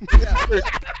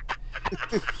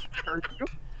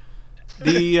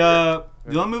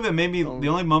only movie that made me the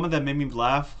only moment that made me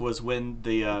laugh was when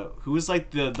the who was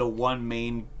like the one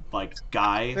main like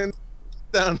guy.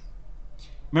 Down.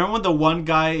 Remember when the one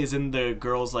guy is in the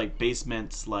girl's like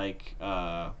basement's like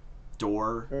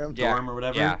dorm or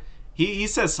whatever? Yeah. He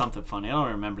says something funny. I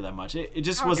don't remember that much. It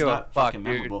just was not fucking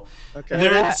memorable. Okay.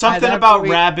 There's something about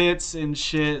rabbits and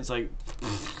shit. It's like,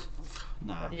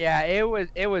 nah. Yeah, it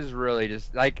was really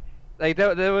just like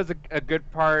there was a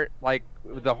good part, like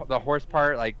the horse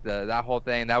part, like that whole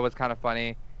thing that was kind of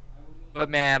funny. But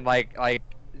man,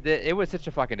 it was such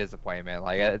a fucking disappointment.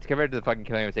 Like it's compared to the fucking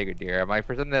Killing of a Sacred Deer. I'm like,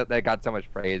 for something that got so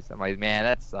much praise, I'm like, man,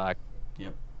 that sucked.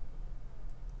 Yep.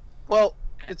 Well,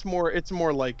 it's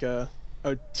more like a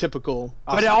typical.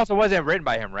 But it also wasn't written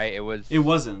by him, right? It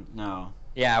wasn't. No.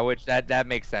 Yeah, which that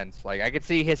makes sense. Like I could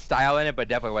see his style in it, but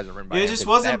definitely wasn't written by him. It just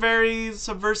wasn't very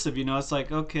subversive, you know. It's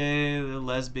like, okay, they're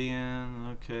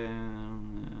lesbian, okay.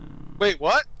 Wait,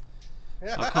 what?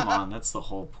 Oh, come on, that's the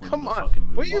whole point Come of the on. fucking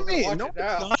movie. What do you mean? No, it's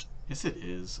not. Yes, it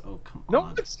is. Oh, come No,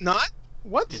 on. it's not.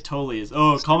 What? It totally is.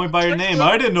 Oh, call me by your name.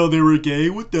 I didn't know they were gay.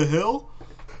 What the hell?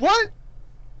 What?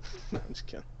 No, I'm just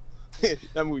kidding.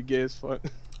 That movie gay as fuck.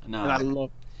 No. And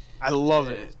I love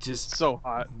it. Just So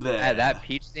hot. Yeah, that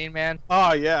peach scene, man.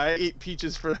 Oh yeah, I ate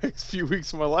peaches for the next few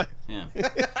weeks of my life. Yeah.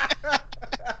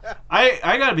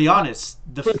 I gotta be honest.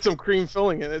 Put some cream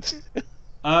filling in it.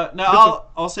 No,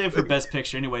 I'll say it for best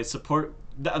picture anyway. Support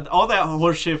all that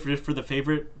horse shit for the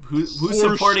favorite. Who's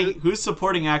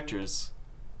supporting actress?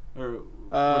 Or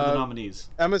what are the nominees?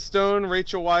 Emma Stone,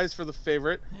 Rachel Weisz for the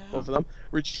favorite, both of them.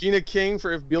 Regina King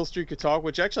for If Beale Street Could Talk,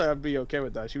 which actually I'd be okay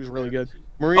with that. She was really good.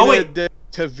 Marina de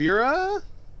Tavira?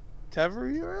 I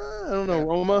don't know.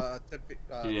 Roma?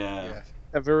 Yeah.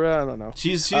 Tavira? I don't know.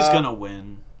 She's gonna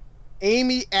win.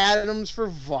 Amy Adams for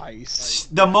Vice.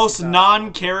 The most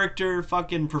non-character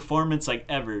fucking performance like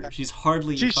ever. She's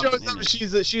hardly. She shows up.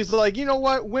 She's like, you know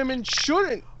what? Women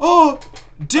shouldn't. Oh,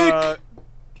 Dick.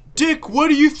 Dick, what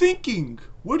are you thinking?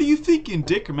 What are you thinking,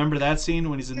 Dick? Remember that scene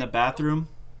when he's in the bathroom?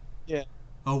 Yeah.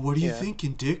 Oh, what are you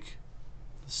thinking, Dick?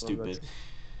 Stupid.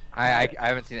 I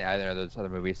haven't seen either of those other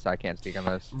movies, so I can't speak on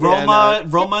those.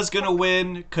 Roma's gonna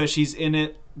win because she's in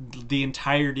it the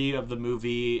entirety of the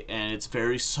movie, and it's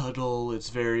very subtle. It's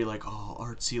very like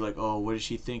artsy. Like what is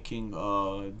she thinking?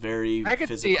 Very. I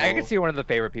could see one of the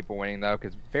favorite people winning though,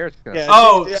 because Favorite's gonna.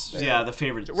 Yeah, the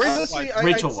favorite. Honestly,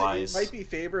 Rachel Weisz. Weisz It might be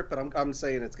favorite, but I'm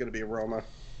saying it's gonna be Roma.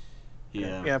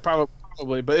 Yeah. Yeah,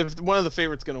 probably. But if one of the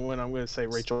favorites gonna win, I'm gonna say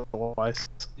Rachel Weisz.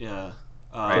 Yeah.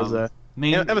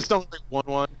 Emma Stone won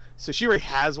one, so she already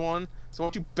has one. So why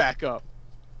don't you back up?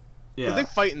 Yeah. They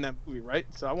fight in that movie, right?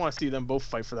 So I want to see them both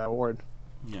fight for that award.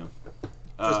 Yeah.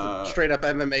 Just a straight up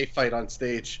MMA fight on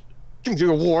stage. You can do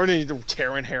a award and you're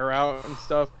tearing hair out and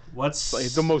stuff. What's like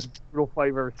the most brutal fight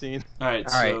I've ever seen? All right.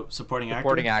 So supporting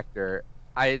actor.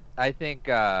 I think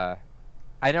I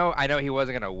know he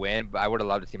wasn't gonna win, but I would have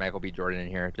loved to see Michael B. Jordan in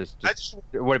here. Just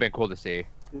it would have been cool to see.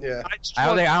 Yeah.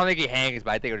 I don't think he hangs,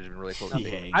 but I think it would have been really cool to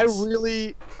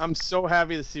see. I'm so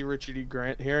happy to see Richard E.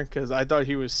 Grant here because I thought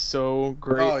he was so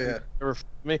great. Oh yeah. For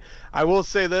me, I will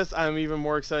say this: I'm even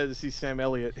more excited to see Sam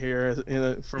Elliott here.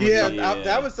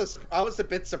 I was a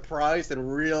bit surprised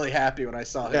and really happy when I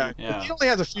saw him. Yeah. He only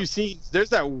has a few scenes. There's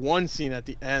that one scene at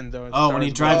the end though. When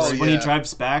he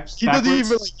drives back. He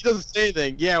doesn't say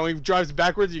anything. Yeah, when he drives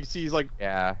backwards, you can see he's like.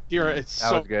 Yeah. Here, it's that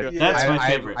so was good. That's my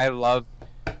favorite. I love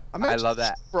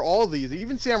that. For all of these,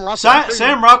 even Sam Rockwell.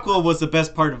 Sam Rockwell was the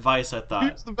best part of Vice, I thought.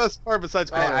 He's the best part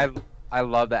besides. I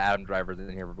love that Adam Driver's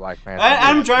in here for Black Panther.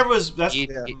 Adam Driver was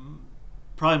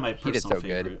probably my personal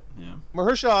favorite. Good. Yeah.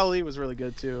 Mahershala Ali was really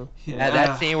good too. Yeah,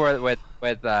 that scene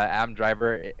with Adam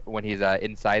Driver when he's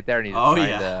inside there and he's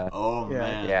trying to.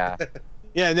 Man. Yeah.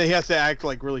 Yeah, and then he has to act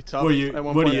like really tough. What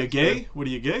are you gay? What are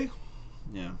you gay?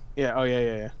 Yeah. Yeah. Oh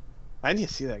yeah. I need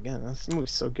to see that again. This movie's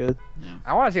so good. Yeah.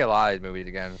 I want to see a lot of these movies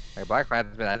again. Like Black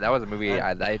Panther, that was a movie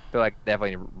I feel like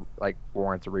definitely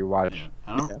warrants a rewatch. Yeah.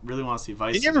 I don't really want to see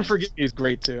Vice. You Never Forget Me is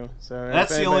great too. So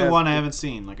that's the only one I haven't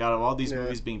seen. Like out of all these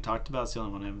movies being talked about, it's the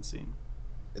only one I haven't seen.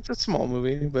 It's a small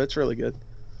movie, but it's really good.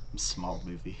 Small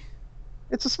movie.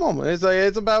 It's a small movie.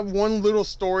 It's about one little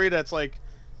story that's like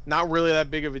not really that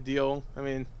big of a deal. I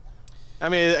mean, I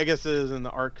mean, I guess it is in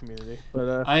the art community,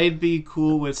 but I'd be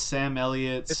cool with Sam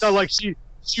Elliott's. it's not like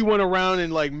she went around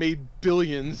and like made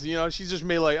billions. You know, she's just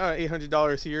made like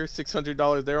 $800 here,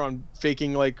 $600 there on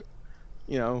faking like,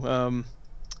 you know,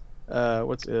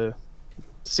 what's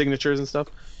signatures and stuff.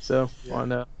 So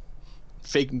on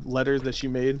fake letters that she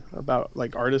made about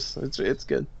like artists, it's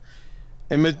good.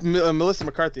 And Melissa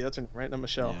McCarthy, that's her name, right? Not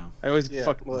Michelle. Yeah. I always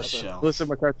fucking Michelle. Melissa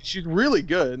McCarthy. She's really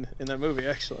good in that movie,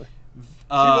 actually.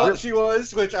 She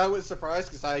was, which I was surprised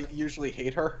because I usually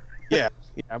hate her. Yeah,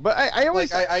 but I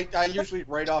always I usually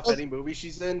write off any movie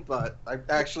she's in, but I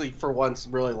actually for once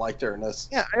really liked her in this.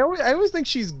 Yeah, I always think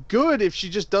she's good if she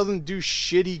just doesn't do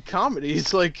shitty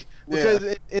comedies, like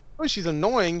because she's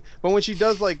annoying, but when she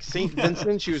does like Saint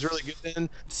Vincent, she was really good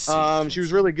in. She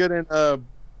was really good in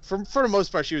for the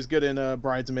most part, she was good in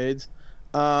Bridesmaids,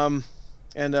 and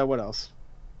what else?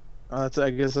 I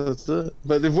guess that's it.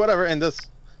 But whatever, and this.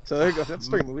 So there you go. That's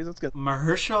 3 movies. That's good.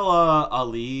 Mahershala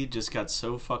Ali just got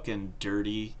so fucking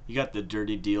dirty. He got the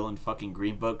dirty deal in fucking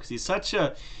Green Book because he's such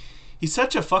a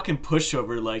fucking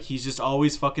pushover. Like he's just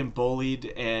always fucking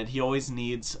bullied, and he always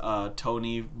needs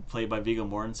Tony, played by Viggo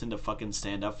Mortensen, to fucking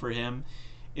stand up for him.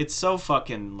 It's so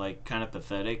fucking like kind of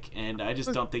pathetic, and I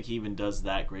just don't think he even does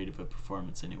that great of a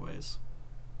performance, anyways.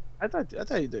 I thought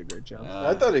he did a great job.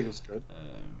 I thought he was good.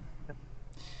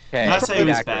 I'm not saying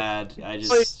he was bad. I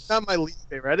just not my least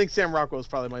favorite. I think Sam Rockwell is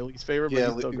probably my least favorite, but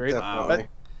he's still great. Definitely.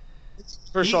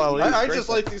 First of all, I just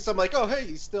like these. I'm like, oh hey,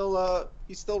 he's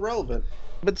still relevant.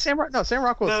 But Sam Rockwell is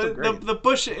still great. The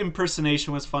Bush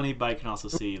impersonation was funny, but I can also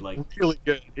see like really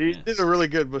good. He did a really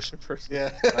good Bush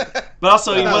impersonation. Yeah. But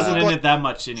also he wasn't in it that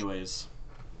much, anyways.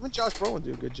 I mean, Josh Brolin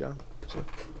did a good job. So.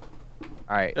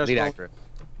 All right, lead actress.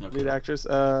 Okay. Lead actress.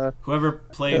 Whoever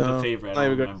played the favorite, I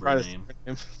don't remember her name.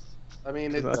 I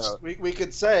mean, we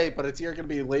could say, but it's either going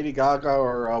to be Lady Gaga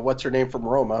or what's her name from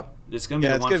Roma. It's going to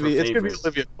be the one for favorite. It's going to be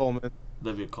Olivia Colman.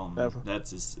 Olivia Colman.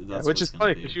 That's which is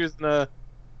funny because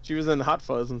she was in Hot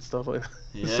Fuzz and stuff like that.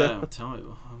 Yeah, so. tell me.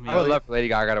 I would love for Lady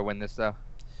Gaga to win this though.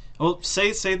 Well,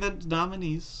 say the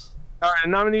nominees. All right, the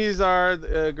nominees are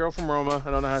the girl from Roma.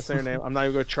 I don't know how to say her name. I'm not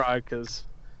even going to try because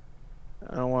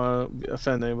I don't want to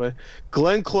offend anybody.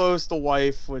 Glenn Close, the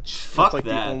wife, which fuck like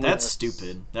that. That's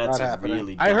stupid. That's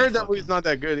really. I heard that movie's not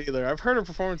that good either. I've heard her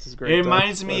performance is great. It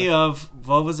reminds me of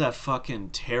what was that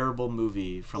fucking terrible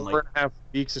movie from like 4.5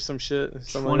 weeks or some shit.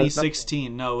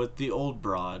 2016. No, with the old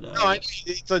broad. No,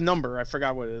 it's a number. I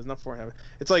forgot what it is. Not 4.5.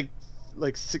 It's like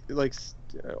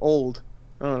old.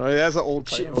 I don't know. It has an old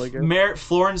title.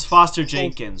 Florence Foster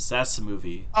Jenkins. That's the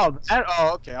movie. Oh,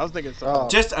 okay. I was thinking something.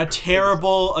 Just a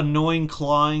terrible, annoying,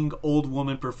 clawing old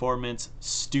woman performance.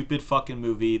 Stupid fucking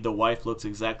movie. The wife looks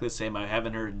exactly the same. I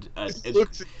haven't heard. It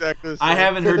looks exactly the same. I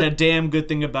haven't heard a damn good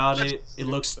thing about it. It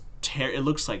looks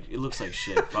like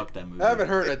shit. Fuck that movie. I haven't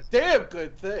heard a damn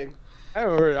good thing. I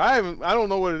don't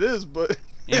know what it is, but.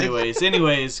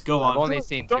 Anyways, go on. I've only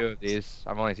seen 2 of these, so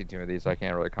I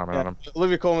can't really comment on them.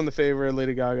 Olivia Colman, the favorite.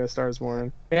 Lady Gaga, Stars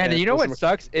Born. And you know what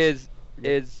sucks is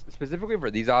specifically for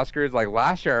these Oscars. Like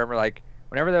last year, I remember like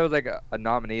whenever there was like a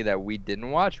nominee that we didn't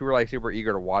watch, we were like super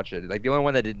eager to watch it. Like the only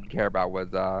one that didn't care about was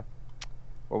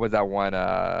what was that one?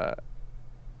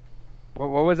 What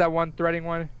was that one threading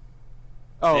one?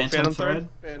 Oh, Phantom Thread.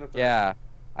 Yeah,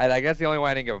 I guess the only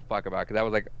one I didn't give a fuck about because that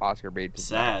was like Oscar bait.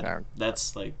 Sad.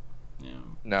 That's like. Yeah,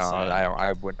 no,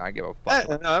 I would not give a fuck.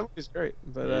 No, that movie's great,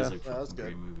 but that was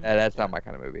good. That's not my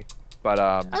kind of movie. But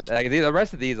like the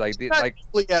rest of these, like really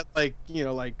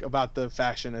like about the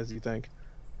fashion as you think.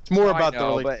 It's more about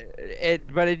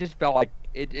but it just felt like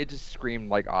it just screamed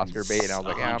like Oscar bait, and I was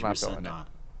like, yeah, I'm not feeling it.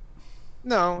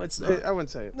 No, I wouldn't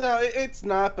say it. No, it's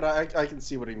not, but I can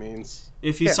see what he means.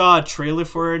 If you saw a trailer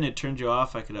for it and it turned you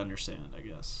off, I could understand, I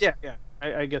guess. Yeah,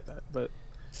 I get that, but.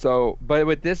 But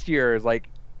with this year, like.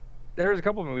 There's a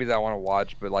couple of movies I want to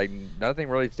watch, but like nothing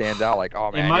really stands out. Like, oh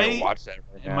man, I gotta watch that.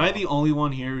 Am I the only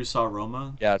one here who saw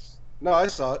Roma? Yes. No, I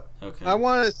saw it. Okay. I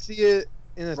want to see it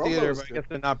in a theater, but I guess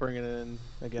they're not bringing it in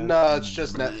again. No, it's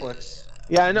just Netflix.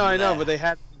 Yeah, I know, but they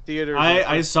had it in theaters.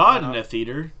 I saw it in a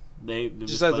theater. They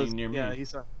just playing near me. Yeah, he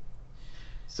saw it.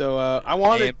 So I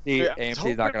wanted.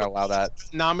 AMC's not gonna allow that.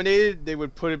 Nominated, they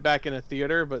would put it back in a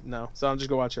theater, but no. So I'm just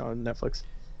gonna watch it on Netflix.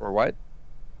 Or what?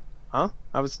 Huh?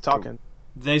 I was talking.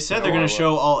 They said they're going to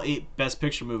show all 8 Best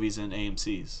Picture movies in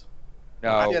AMC's.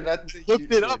 No. Yeah, looked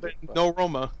it up and no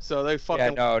Roma, so they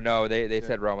fucking. Yeah, no. They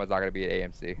said Roma's not going to be at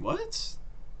AMC. What?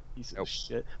 Piece of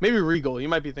shit. Maybe Regal. You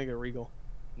might be thinking of Regal.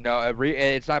 No,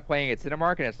 it's not playing at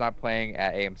Cinemark and it's not playing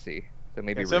at AMC. So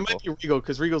maybe Regal. So it might be Regal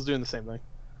because Regal's doing the same thing.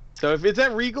 So if it's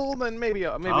at Regal, then maybe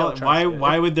I'll try.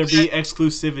 Why would there be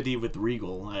exclusivity with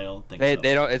Regal? I don't think so.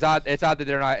 They don't. It's not that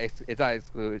they're not. It's not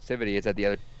exclusivity. It's that the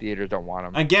other theaters don't want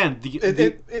them. Again,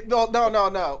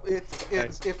 no.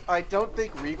 It's if I don't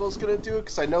think Regal's gonna do it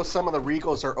because I know some of the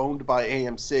Regals are owned by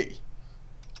AMC.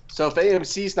 So if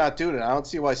AMC's not doing it, I don't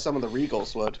see why some of the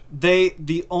Regals would.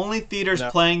 The only theaters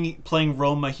playing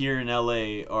Roma here in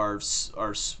LA are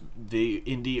the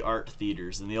indie art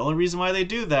theaters, and the only reason why they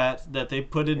do that they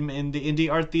put it in the indie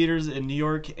art theaters in New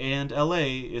York and LA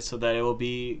is so that it will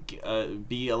be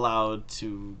allowed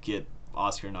to get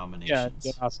Oscar nominations.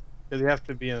 Yeah, because you have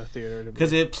to be in a theater.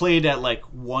 Because it played at like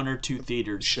 1 or 2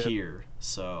 theaters here,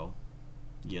 so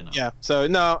you know. Yeah, so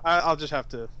no, I'll just have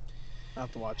to. I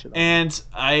have to watch it. And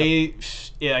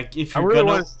if you're really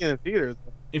want to see it in a theater.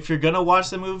 If you're gonna watch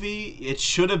the movie, it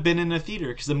should have been in a theater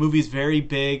because the movie's very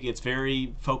big. It's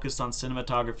very focused on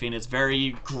cinematography and it's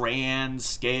very grand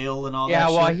scale and all that. Yeah,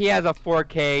 well, shit. he has a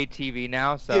 4K TV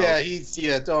now, so yeah,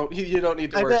 you don't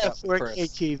need to worry about a 4K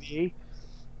TV.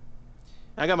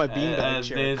 I got my beanbag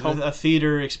chair. A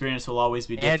theater experience will always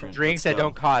be different. And drinks that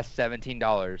don't cost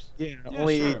 $17. Yeah,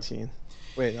 only sure. 18.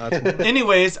 Wait, no,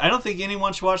 anyways, I don't think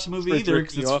anyone should watch the movie either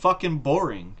because it's fucking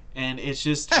boring and it's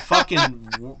just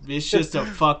fucking. It's just a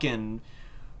fucking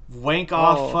wank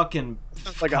off fucking.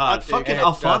 Like God, fucking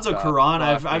Alfonso Cuarón.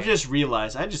 I've just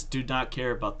realized I just do not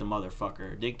care about the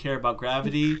motherfucker. Didn't care about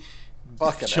Gravity.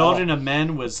 Children of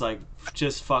Men was like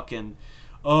just fucking.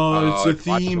 Oh, it's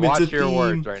a theme. Watch it's a your theme.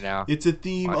 words right now. It's a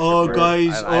theme. Watch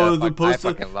guys. The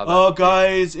poster. Oh,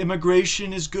 guys,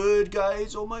 immigration is good,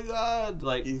 guys. Oh my God,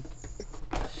 like.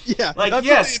 Yeah. Like,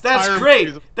 yes, that's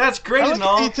great. That's great and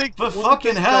all. But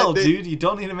fucking hell, dude, you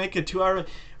don't need to make a 2-hour.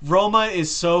 Roma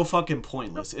is so fucking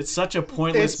pointless. It's such a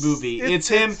pointless movie. It's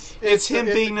him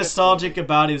being nostalgic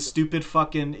about his stupid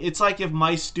fucking. It's like if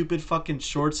my stupid fucking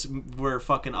shorts were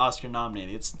fucking Oscar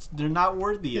nominated. They're not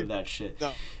worthy of that shit.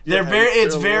 No.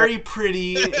 It's very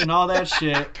pretty and all that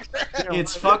shit.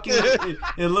 It's fucking.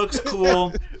 It looks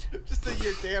cool. Just that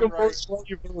you're damn right. Most fun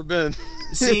you've ever been.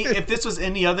 See, if this was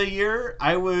any other year,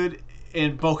 I would.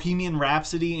 And Bohemian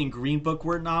Rhapsody and Green Book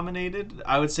were nominated,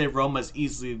 I would say Roma's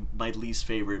easily my least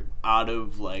favorite out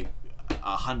of like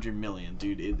 100 million,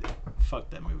 dude. Fuck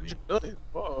that movie. Really?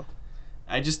 Whoa.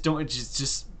 I just don't. It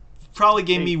just probably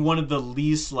gave me one of the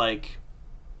least like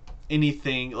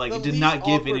anything. Like it did not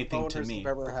give anything to me.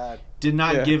 Did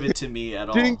not give it to me at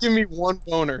all. Didn't give me one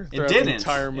boner. It didn't. The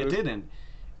entire movie. It didn't.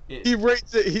 He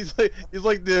rates it. He's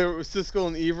like the Siskel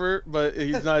and Ebert, but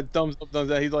he's not thumbs up, thumbs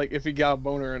down. He's like if he got a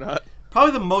boner or not.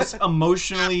 Probably the most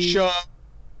emotionally.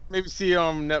 Maybe see it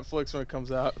on Netflix when it comes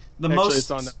out. The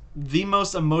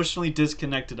most emotionally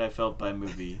disconnected I felt by a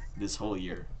movie this whole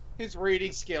year. His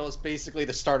rating scale is basically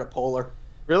the start of Polar.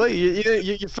 Really?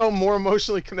 You felt more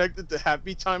emotionally connected to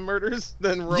Happy Time Murders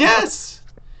than Roma? Yes.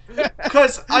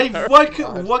 Because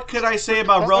what could I say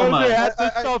about Roma?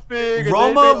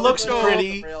 Roma looks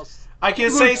pretty. I can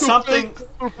say something.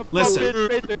 Listen,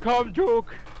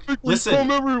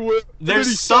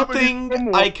 there's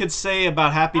something I could say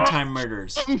about Happy Time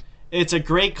Murders. It's a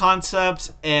great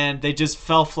concept, and they just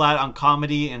fell flat on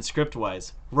comedy and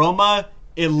script-wise. Roma,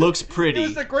 it looks pretty. It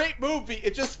was a great movie.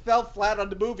 It just fell flat on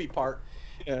the movie part.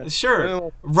 Yeah.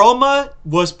 Sure. Roma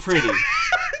was pretty.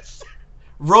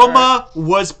 Roma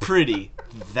was pretty.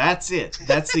 That's it.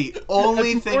 That's the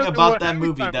only thing about that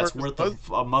movie that's worth a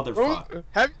motherfucker.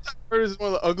 Happy Time Murders is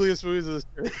one of the ugliest movies of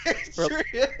this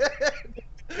year.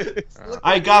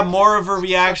 I got more of a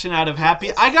reaction out of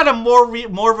Happy. I got a more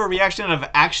of a reaction out of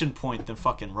Action Point than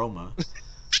fucking Roma.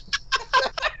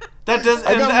 That does,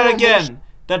 and again,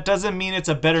 that doesn't mean it's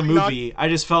a better movie. I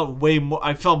just felt way more.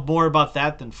 I felt more about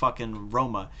that than fucking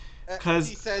Roma. Because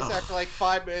he says after like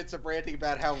 5 minutes of ranting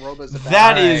about how Roma's a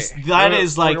bad that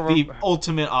is like the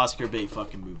ultimate Oscar bait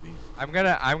fucking movie. I'm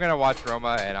gonna watch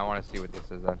Roma and I want to see what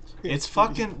this is. It's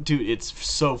fucking dude. It's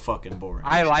so fucking boring.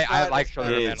 I like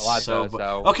Children of Men a lot though.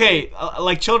 So okay,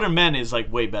 like Children of Men is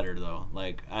like way better though.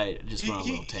 Like I just went on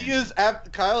a little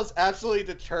tangent. Kyle's absolutely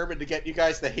determined to get you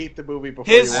guys to hate the movie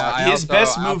before you watch it. His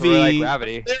best movie.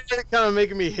 Gravity. They're kind of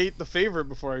making me hate The Favorite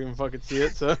before I even fucking see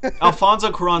it. So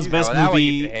Alfonso Cuarón's best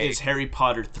movie is Harry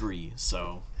Potter 3.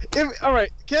 So. All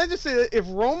right, can I just say that if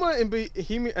Roma and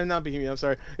Bohemian, I'm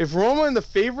sorry, if Roma and The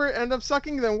Favorite end up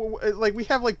sucking, then like we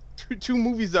have like two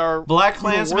movies that are Black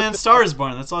Klansman, Star is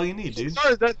Born. That's all you need, dude.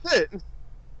 Stars, that's it.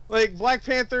 Like Black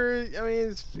Panther, I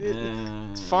mean,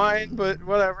 it's fine, but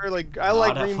whatever. Like I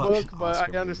like Green Book, but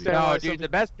I understand. No, dude, the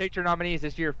Best Picture nominees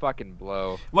this year fucking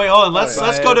blow. Wait, hold on.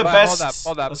 Let's go to best.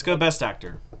 Hold up. Let's go Best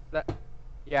Actor.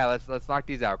 Yeah, let's knock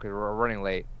these out because we're running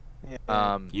late.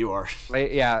 Yeah. You are.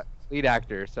 Yeah. Lead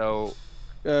actor. So,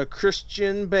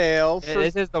 Christian Bale for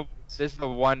This is the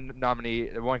one nominee,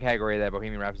 the one category that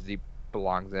Bohemian Rhapsody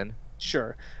belongs in.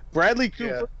 sure. Bradley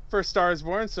Cooper for Stars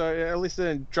Born, so at least they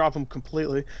didn't drop him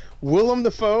completely. Willem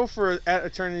Dafoe for At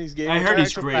Eternity's Gate. I heard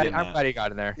he's great in I'm that. glad he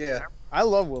got in there. Yeah. I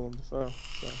love Willem Dafoe.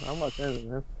 So I'm not saying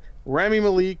man. Rami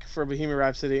Malek for Bohemian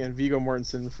Rhapsody and Viggo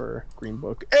Mortensen for Green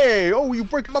Book. Hey, you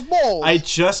breaking my balls! I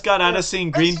just got out of seeing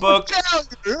Green Book.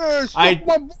 I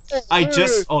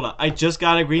just hold on. I just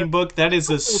got a Green Book. That is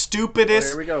the stupidest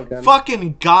Here we go again.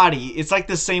 fucking Gotti. It's like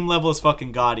the same level as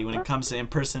fucking Gotti when it comes to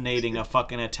impersonating a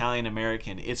fucking Italian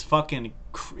American. It's fucking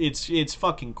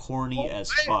fucking corny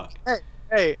as fuck.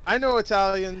 Hey, I know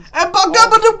Italians. What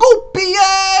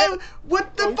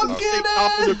the fuck is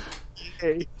that?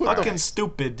 Hey, Fucking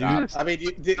stupid, dude. I mean,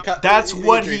 That's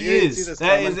what he you didn't see is. this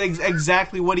That is coming.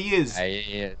 exactly what he is.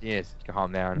 Yes,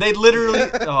 calm down. They literally.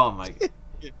 Oh my.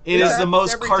 It is the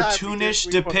most Every time we cartoonish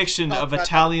we depiction talk of about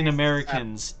Italian that,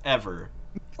 Americans ever.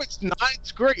 it's not.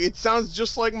 It's great. It sounds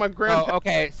just like my Oh, grandpa.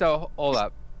 okay, so hold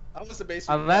up. I was amazed.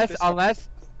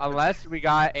 Unless we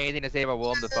got anything to say about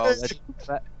Willem Dafoe,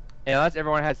 unless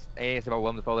everyone has anything to say about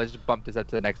Willem Dafoe, let's just bump this up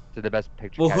to the best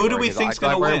picture. Well, who do category, we 'cause think's I feel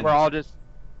gonna like win? We're all just.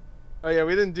 Oh yeah,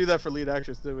 we didn't do that for lead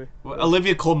actress, did we? Well,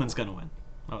 Olivia Colman's gonna win.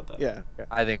 How about that? Yeah.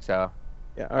 I think so.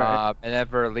 Yeah. All right. And then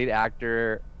for lead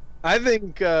actor, I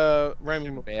think Rami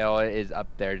Malek. Bale is up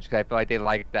there just 'cause I feel like they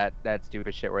like that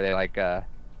stupid shit where they like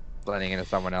blending into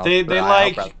someone else. They But I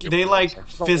hope Bradley they Cooper like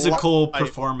wins. physical Life.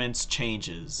 performance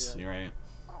changes. You're right.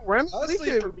 Rami Honestly,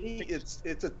 Malek. for me, it's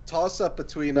a toss up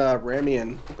between Rami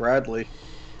and Bradley.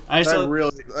 I I just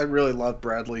really love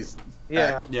Bradley's.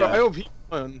 Yeah. Yeah. So I hope he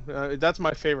won. That's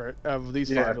my favorite of these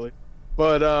Yeah. five. Really.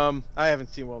 But I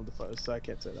haven't seen Willem Dafoe, so I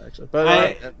can't say that actually.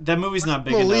 But that movie's not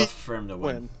big Malik enough for him to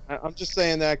win. I'm just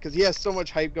saying that because he has so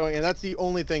much hype going, and that's the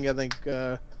only thing I think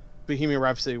Bohemian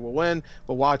Rhapsody will win.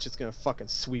 But watch, it's gonna fucking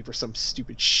sweep or some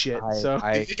stupid shit.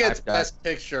 If he gets Best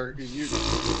Picture, you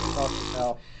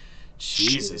now.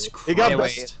 Jesus It got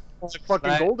Christ. It's like fucking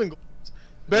Let- Golden Globes.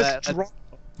 Best let- drama.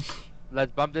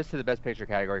 Let's bump this to the best picture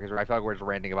category because I feel like we're just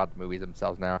ranting about the movies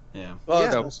themselves now. Yeah. Well,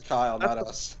 Yeah. it's Kyle, not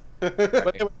us.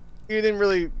 But you didn't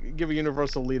really give a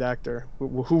universal lead actor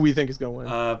who we think is gonna win.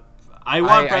 I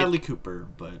want Bradley Cooper,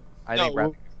 but I No, think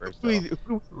Bradley Cooper.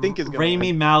 who we think is gonna Rami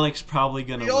win. Malek's probably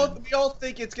gonna we win. all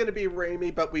think it's gonna be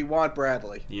Raimi, but we want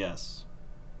Bradley. Yes.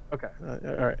 Okay.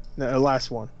 All right. No,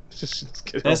 last one. Just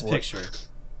get Best over it. Picture.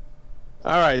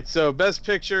 All right, so Best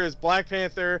Picture is Black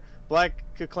Panther, Black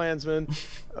Klansman,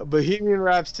 Bohemian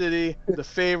Rhapsody, The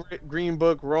Favorite, Green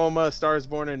Book, Roma, Stars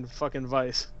Born, and fucking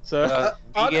Vice. So The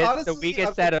Honestly,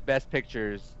 weakest set of best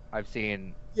pictures I've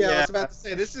seen. Yeah, I Yeah. was about to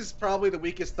say this is probably the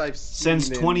weakest I've seen Since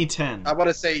in, 2010. I want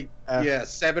to say Yeah.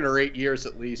 7 or 8 years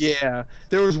at least. yeah,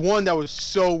 there was one that was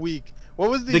so weak. What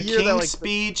was the The year King's that like?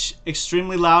 Speech,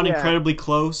 extremely loud, Yeah. incredibly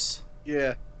close.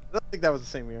 Yeah. I don't think that was the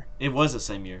same year. It was the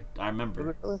same year. I Was remember.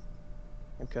 it really?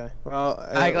 Okay. Well,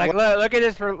 Look at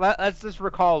this. Let's just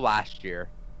recall last year.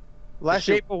 last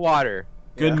The year. Shape of Water.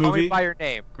 Good Call Me movie. by Your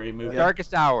Name. Great movie.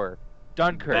 Darkest Hour.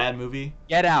 Dunkirk. Bad movie.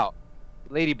 Get Out.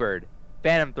 Lady Bird.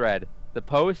 Phantom Thread. The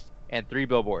Post. And Three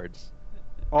Billboards.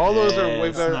 All those are way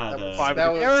it's better not, than uh, five.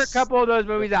 that There were a was- couple of those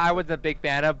movies that I wasn't a big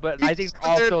fan of, but I think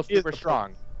they're all still super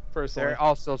strong. Personally, They're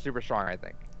all still super strong, I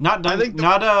think. Not I think the-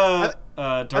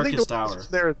 Darkest Hour.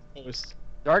 There the most.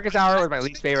 Darkest Hour was my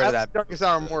least favorite of that. Darkest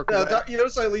Hour more.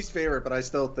 It's my least favorite, but I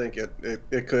still think it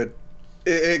could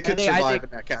I survive think- in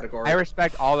that category. I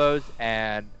respect all those,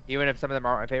 and even if some of them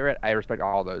aren't my favorite, I respect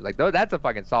all those. Like, that's a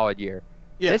fucking solid year.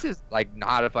 Yeah. This is like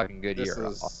not a fucking good This year. At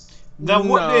all. is-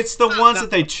 It's the ones that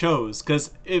they chose because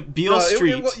Beale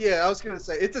Street. yeah, I was gonna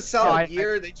say it's a No, solid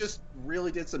year. They just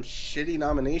really did some shitty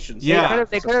nominations. Yeah.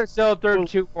 They could have still thrown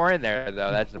 2 more in there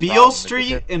though. That's the Beale problem.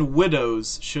 Street and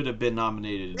Widows should have been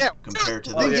nominated Yeah, compared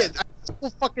to they that. did. That's the whole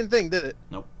fucking thing, did it?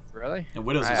 Really? And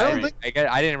Widows I, was I, great.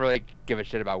 I didn't really give a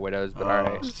shit about Widows, but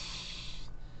alright.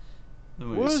 The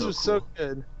movie Widows was was so so cool.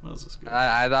 good. Widows was good.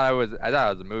 I thought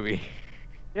it was a movie.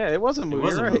 Yeah, it was a It movie.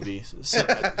 was a right? movie. So,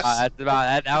 That's about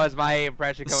that. That was my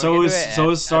impression coming so into is it. so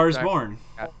and is Stars that's not- Born.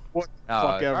 What the No,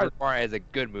 fuck Stars ever? Born is a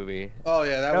good movie. Oh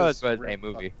yeah, that Widows was really a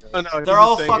movie. fucking Oh, good. no, They're he's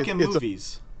all saying fucking it's a-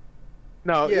 movies.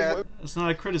 No, Yeah. It's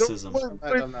not a criticism.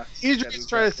 I'm not He's getting just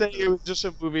trying to say back it was just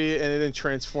a movie and it didn't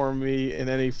transform me in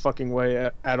any fucking way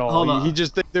at all. Hold on. He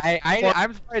just think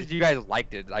I'm surprised you guys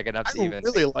liked it like enough I to even.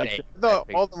 really liked it. I thought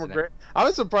all of them were great. I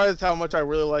was surprised how much I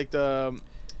really liked God,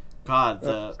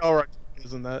 the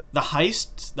isn't that? the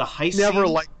heist Never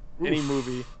scene? liked any Oof.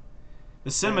 movie. The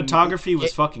cinematography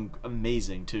was fucking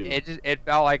amazing too. It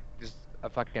felt like just a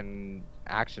fucking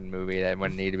action movie that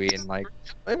wouldn't need to be in like.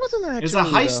 It wasn't an It's action a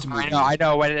movie, heist though. movie. I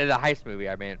know when it is a heist movie.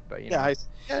 I mean, but you know. Yeah, heist.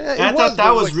 Yeah, And I thought that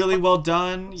but was like, really well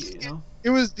done. You know. It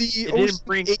was the It didn't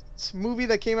bring- 08 movie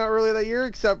that came out earlier that year,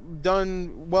 except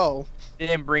done well. It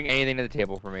didn't bring anything to the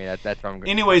table for me. That's what I'm going.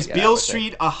 Anyways, Beale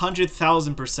Street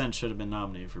 100,000% should have been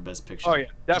nominated for Best Picture. Oh yeah,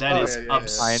 That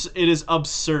definitely. is it is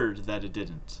absurd that it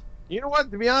didn't. You know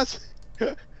what? To be honest,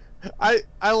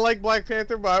 I like Black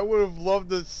Panther, but I would have loved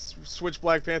to switch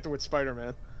Black Panther with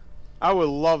Spider-Man. I would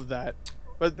love that,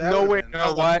 but That no would've way. been You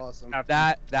know what? awesome.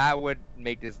 That would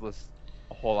make this list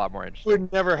a whole lot more interesting.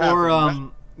 Would never happen.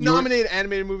 Or Nominated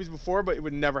animated movies before, but it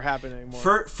would never happen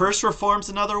anymore. First Reform's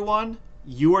another one.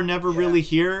 You Are Never Really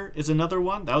Here is another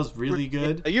one. That was really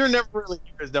good. You're Never Really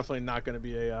Here is definitely not going to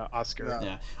be a Oscar. No.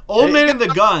 Yeah. Old Man and the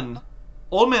Gun.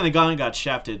 Old Man and the Gun got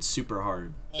shafted super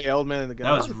hard. Yeah, Old Man and the Gun.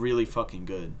 That was really fucking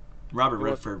good. Robert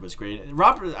Redford was great.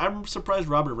 I'm surprised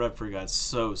Robert Redford got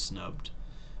so snubbed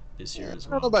this year as I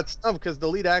don't know well. about stuff because the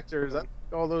lead actors, I think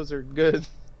all those are good.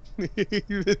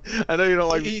 I know you don't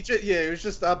like. It was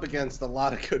just up against a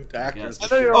lot of good actors.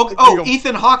 Yes. I know you don't Oh, like oh, Eagle-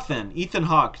 Ethan Hawke then. Ethan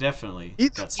Hawke definitely.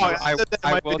 Ethan got Hawke, snubbed. I said that in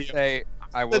I my will video. say.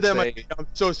 I will Said that in my say. video. I'm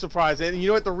so surprised, and you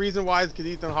know what? The reason why is because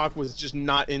Ethan Hawke was just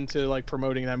not into like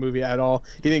promoting that movie at all.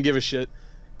 He didn't give a shit.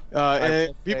 And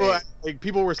will people say-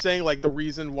 people were saying like the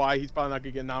reason why he's probably not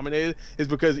gonna get nominated is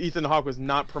because Ethan Hawke was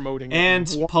not promoting it.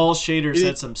 And Paul Shader It-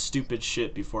 said some stupid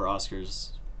shit before Oscars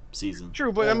season.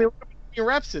 True, but I mean, look at Bohemian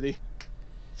Rhapsody,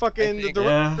 fucking I think- the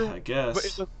Yeah, director, I but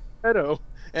it's guess. a pedo,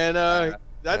 and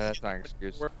That's not an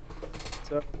excuse.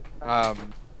 So,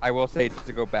 I will say, just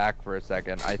to go back for a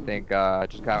second, I think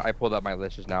just kind of I pulled up my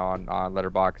list just now on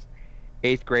Letterboxd.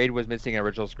 8th Grade was missing an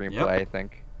original screenplay, Yep. I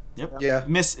think. Yep. Yeah.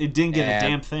 It didn't get And- a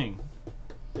damn thing.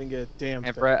 didn't get a damn And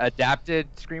thing. for adapted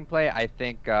screenplay, I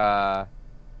think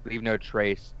Leave No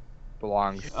Trace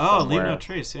belongs. Oh, somewhere. Leave No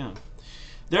Trace, yeah.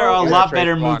 There are a Leave No lot Trace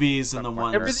better belongs movies than the somewhere.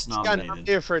 ones Everything's got nominated.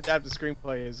 nominated for adapted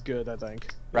screenplay is good, I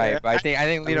think. Right, Yeah, but I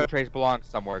think Leave No Trace belongs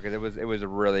somewhere because it was a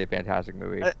really fantastic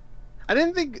movie. I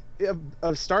didn't think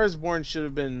A Star Is Born should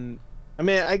have been. I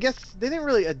mean, I guess they didn't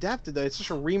really adapt it though. It's just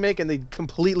a remake, and they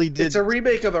completely did. It's a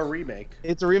remake of a remake.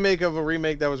 It's a remake of a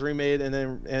remake that was remade, and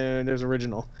there's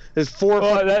original. There's four.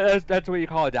 Well, that's what you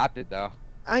call adapted, though.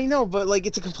 I know, but like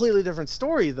it's a completely different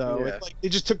story though. Yeah. It's like they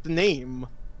just took the name,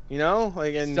 you know,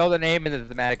 like and Still the name and the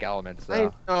thematic elements,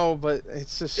 though. I know, but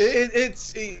it's just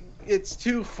It's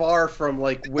too far from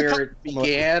like where it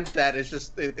began that it's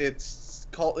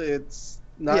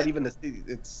not Yeah. even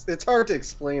it's hard to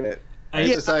explain it. I-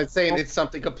 Besides saying it's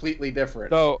something completely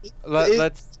different. So It-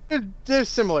 let's. there's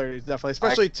similarities definitely,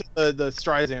 especially to the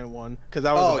Streisand one because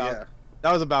that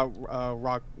was about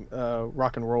rock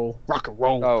and roll.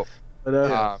 Oh,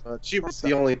 But, She was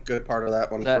the only good part of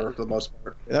that one for the most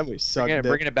part. that movie sucked.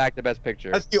 bringing it back to Best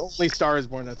Picture. That's the only Star Is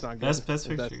Born that's not good. Best That's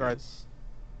picture. right. guys.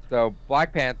 So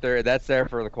Black Panther, that's there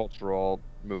for the cultural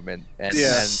movement, and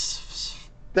Yeah.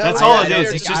 That's I- all I it don't is.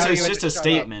 think- It's I just don't it's even- just a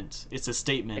statement. It's a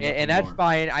statement. and nothing that's more.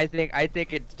 fine. I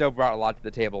think it still brought a lot to the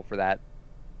table for that,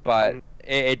 but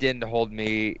it didn't hold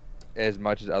me as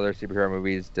much as other superhero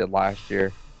movies did last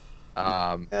year. But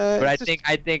I It's just-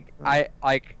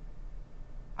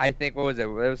 think what was it? It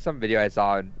was some video I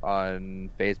saw on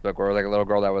Facebook where like a little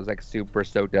girl that was like super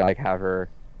stoked to like have her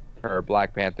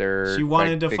Black Panther. She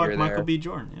wanted to figure fuck Michael there. B.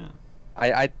 Jordan. Yeah.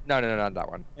 No, not that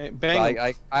one. Bang.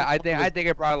 But, I think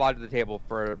it brought a lot to the table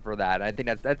for that. I think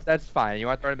that's fine. You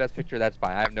want to throw in Best Picture, that's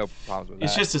fine. I have no problems with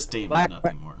It's that. just a statement, Black-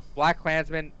 nothing more. Black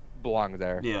Klansman belongs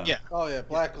there. Yeah. Yeah. Oh yeah,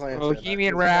 Black Klansman.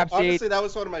 Bohemian Rhapsody. Honestly, that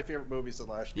was one of my favorite movies of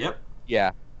last year. Yep.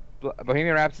 Yeah.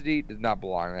 Bohemian Rhapsody does not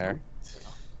belong there.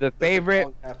 The favorite,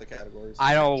 Half the categories.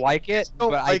 I don't like it,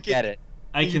 Don't but I like it. get it.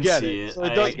 I You can get see it. it. So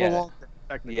it I does get it. belong there,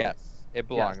 technically. Yes, it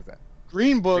belongs there.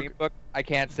 Green Book. Green Book, I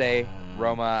can't say.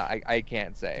 Roma, I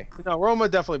can't say. No, Roma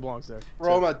definitely belongs there.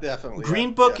 Roma definitely.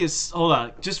 Green Book is hold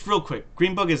on, just real quick.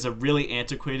 Green Book is a really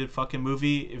antiquated fucking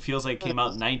movie. It feels like it came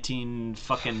out in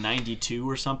 1992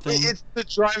 or something. It's the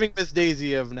Driving Miss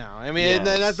Daisy of now. I mean, and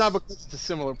Yes. that's not because it's a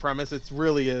similar premise. It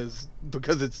really is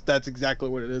because that's exactly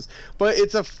what it is. But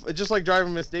it's just like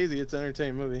Driving Miss Daisy. It's an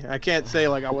entertaining movie. I can't say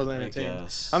like I wasn't I entertained.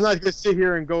 guess. I'm not gonna sit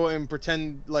here and go and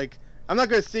pretend like I'm not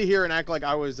gonna sit here and act like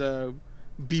I was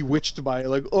bewitched by it.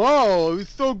 Like, oh,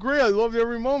 it's so great. I loved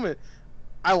every moment.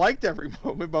 I liked every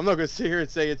moment, but I'm not gonna sit here and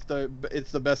say it's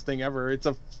the best thing ever. It's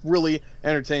a really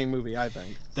entertaining movie, I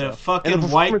think. The So. fucking And the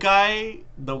white performance- guy,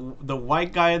 the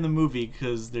white guy in the movie,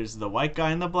 because there's the white guy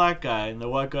and the black guy, and the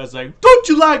white guy's like, "Don't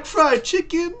you like fried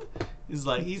chicken?" He's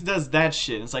like, he does that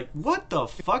shit. It's like, what the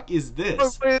fuck is Oh,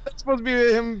 this? wait, that's supposed to be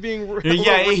him being.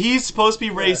 Yeah, he's supposed to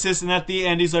be racist, and at the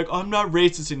end, he's like, I'm not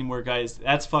racist anymore, guys.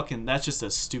 That's just a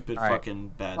stupid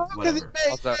fucking bad whatever.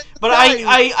 Also, But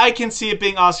I can see it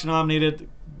being Oscar nominated.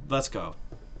 Let's go.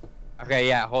 okay,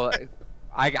 yeah, hold on.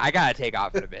 I gotta take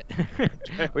off in a bit.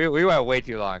 we went way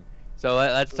too long. So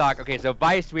let's talk. Okay, so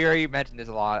Vice, we already mentioned this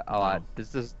a lot. This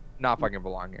does not fucking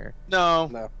belong here.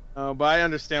 No, but I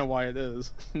understand why it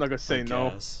is. I'm not gonna say no.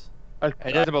 Guess.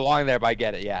 It doesn't belong there, but I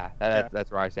get it. Yeah,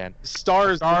 that's where I stand.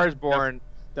 Stars Born.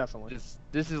 definitely.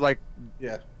 This is like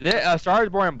Star is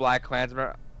Born and Black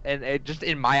Klansman, and it just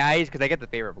in my eyes, because I get the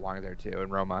favorite belongs there too, in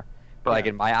Roma. But like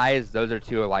in my eyes, those are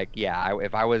two. Like, yeah,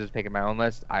 if I was just picking my own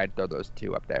list, I'd throw those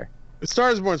two up there.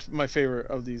 Stars Born's my favorite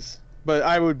of these, but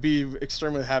I would be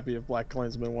extremely happy if Black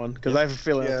Klansman won because I have a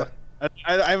feeling.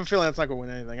 I have a feeling that's not gonna win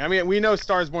anything. I mean, we know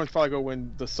Stars Born's probably gonna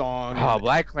win the song. Oh,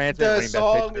 Black Klansman The winning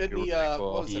song Best and Picture the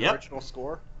cool. what was the original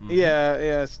score? Yeah,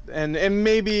 yes, and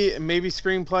maybe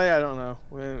screenplay. I don't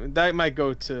know. That might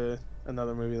go to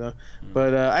another movie though.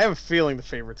 But I have a feeling the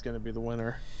favorite's gonna be the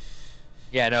winner.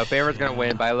 Yeah, no, favorite's gonna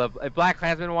win. But I love if Black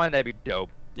Klansman won, that'd be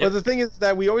dope. Yep. But the thing is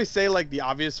that we always say like the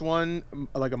obvious one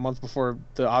like a month before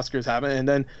the Oscars happen, and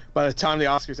then by the time the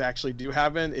Oscars actually do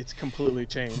happen, it's completely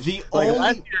changed. The like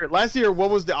only... last year, what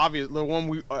was the obvious? The one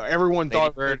we everyone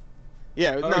thought.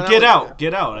 Yeah, Get Out.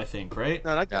 I think, right?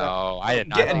 No, not Get Out. I did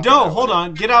not. Hold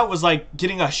on. Get Out was like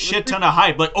getting a shit ton of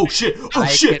hype. Like, oh shit,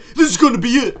 this is gonna be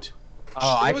it.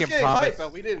 Oh, I can promise. Hype,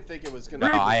 but we didn't think it was gonna.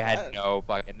 No, I had no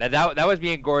fucking. That was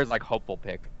me and Gore's like hopeful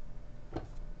pick.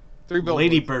 3 billboards.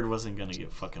 Lady Bird wasn't gonna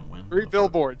get fucking win. 3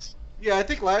 billboards. Yeah, I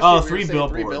think last year. 3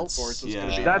 billboards. 3 billboards was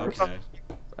gonna be. Okay.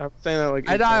 I'm saying that like.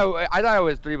 I thought it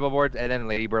was 3 billboards, and then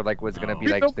Lady Bird like was gonna be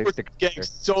like.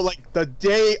 So like the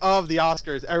day of the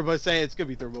Oscars, everybody's saying it's gonna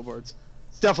be 3 billboards.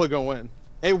 It's definitely gonna win.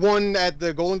 It won at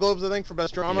the Golden Globes, I think, for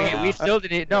best drama. We still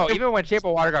didn't. No, even when Shape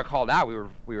of Water got called out,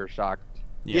 we were shocked.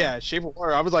 Yeah, Shape of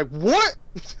Water. I was like, what?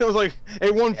 I was like,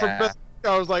 it won for best.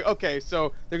 I was like, okay,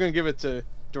 so they're gonna give it to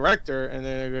director, and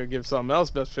then they're gonna give something else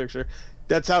best picture.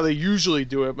 That's how they usually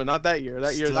do it, but not that year.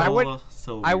 That year, I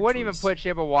wouldn't even put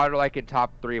Shape of Water like in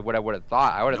top 3 of what I would have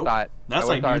thought. I would have thought that's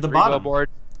like near the bottom.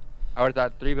 I would have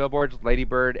thought 3 billboards, Lady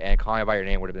Bird, and Call Me by Your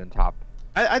Name would have been top.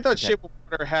 I thought Shape of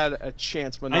Water had a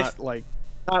chance, but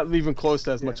not even close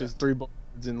to as much as 3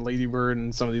 billboards and Lady Bird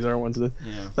and some of these other ones.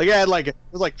 Yeah. Like I had it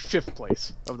was like 5th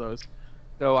place of those.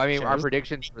 So I mean, our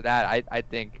predictions for that, I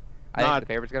think the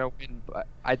favorite's gonna win, but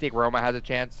I think Roma has a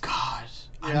chance. God,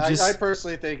 yeah, I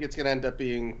personally think it's gonna end up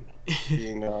being.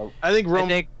 I think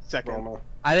Roma second. Roma.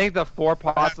 I think the 4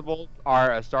 possibles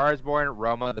are A Star Is Born,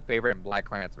 Roma, The Favorite, and Black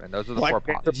Klansman. Those are the 4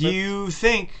 possibles. Do you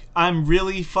think I'm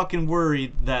really fucking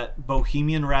worried that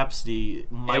Bohemian Rhapsody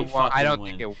might fucking win? I don't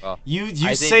think it will. You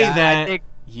say that.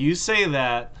 You say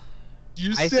that.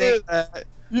 You say that.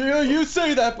 Yeah, you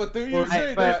say that, but do you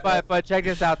say that? But check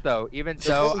this out though. Even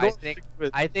so,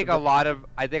 I think a lot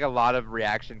of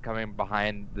reaction coming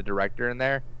behind the director in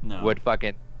there would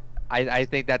fucking. I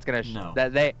think that's gonna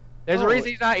there's a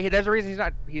reason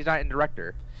he's not in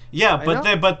director. Yeah,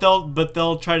 but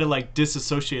they'll try to like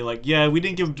disassociate. Like, yeah, we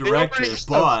didn't give him director,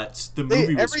 but the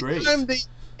movie was great.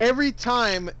 Every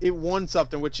time it won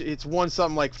something, which it's won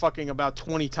something like fucking about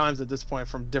 20 times at this point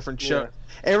from different shows.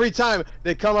 Yeah. Every time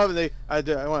they come up and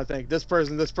I want to thank this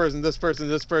person,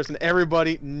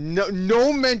 everybody.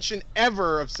 No mention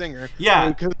ever of Singer. Yeah,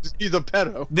 because he's a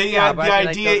pedo. The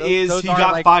idea is he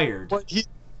got fired. But he.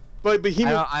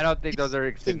 I don't think those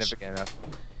are significant enough.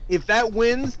 If that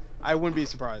wins, I wouldn't be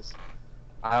surprised.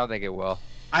 I don't think it will.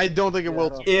 I don't think it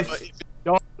will. If it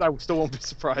don't, I still won't be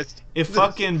surprised. If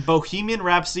fucking Bohemian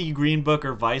Rhapsody, Green Book,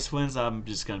 or Vice wins, I'm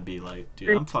just gonna be like,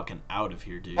 dude, I'm fucking out of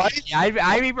here, dude. Yeah,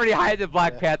 I'd be pretty high at the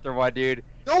Black Panther one, dude.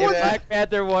 If Black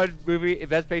Panther one movie,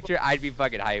 Best Picture, I'd be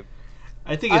fucking hyped.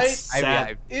 I think it's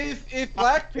sad. If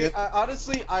Black Panther,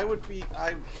 honestly, I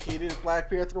hated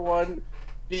Black Panther one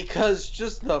because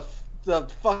just the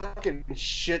fucking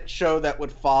shit show that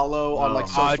would follow on like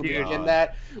social media and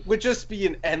that would just be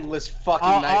an endless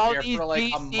fucking nightmare for like a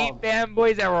month. All these DC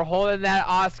fanboys that were holding that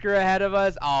Oscar ahead of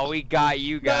us, we got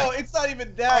you guys. No, it's not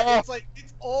even that. It's like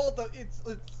it's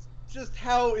just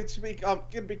how it's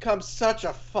become such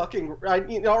a fucking.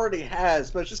 it already has,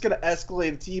 but it's just gonna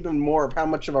escalate to even more of how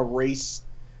much of a race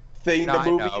thing the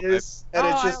movie is, and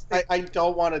it's just I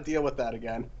don't want to deal with that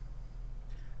again.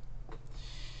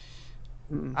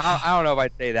 I don't know if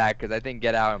I'd say that because I think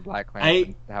Get Out and Black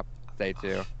Klansman have to say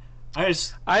too. I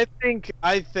think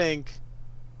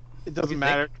it doesn't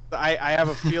matter. I have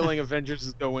a feeling Avengers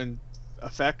is going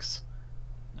effects.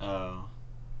 Oh.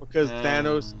 Because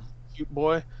Thanos, cute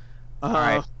boy.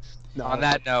 right. No. On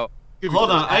that note,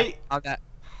 Hold on, on that,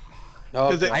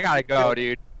 Okay. I gotta go,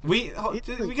 dude. we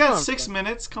got 6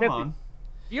 minutes. Come on.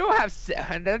 You don't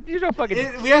have you don't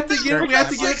fucking. We have to get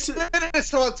to. 6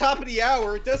 minutes on top of the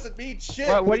hour. It doesn't mean shit.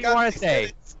 What We do you got want to 6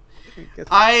 say?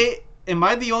 minutes. Am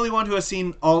I the only one who has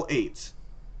seen all 8?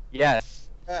 Yes.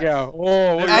 Yeah.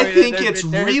 Oh, I think it's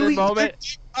there's really- a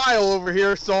moment. Kyle over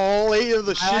here saw all 8 of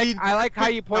the shitty. I like how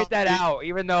you point that out,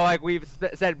 even though like we've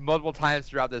said multiple times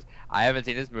throughout this. I haven't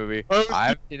seen this movie. I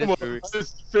haven't seen this movie.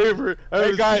 His favorite.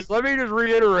 Hey guys, let me just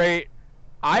reiterate.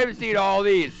 I haven't seen all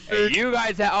these. And you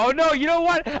guys have. Oh no, you know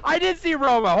what? I did see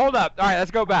Roma. Hold up. All right,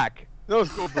 let's go back. No,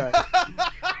 let's go back.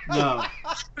 No.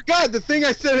 God, the thing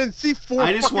I said in C4.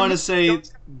 I just want to say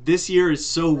this year is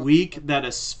so weak that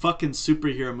a fucking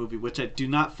superhero movie, which I do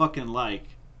not fucking like,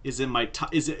 is in my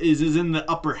is in the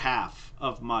upper half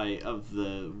of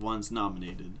the ones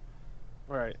nominated.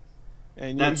 Right.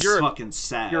 And That's you're fucking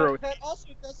sad. That also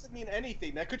doesn't mean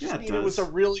anything. That could just Yeah, it mean it was a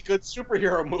does. really good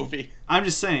superhero movie. I'm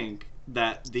just saying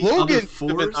that the Logan other should have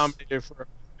been fours. nominated for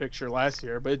a picture last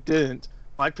year, but it didn't.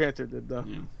 Black Panther did though.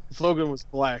 Yeah. Logan was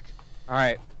black. All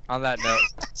right. On that note,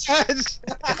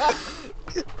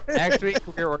 next week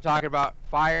we're talking about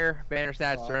Fire,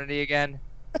 Bandersnatch, Serenity again,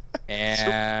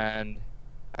 and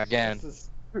again. This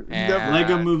And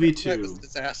Lego Movie is a 2.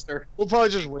 disaster. We'll probably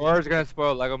just wait. Laura's gonna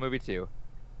spoil Lego Movie 2.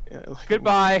 Yeah, like,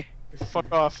 Goodbye.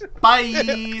 Fuck off.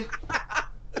 Bye.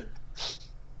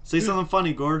 Say something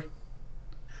funny, Gore.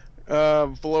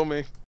 Below me.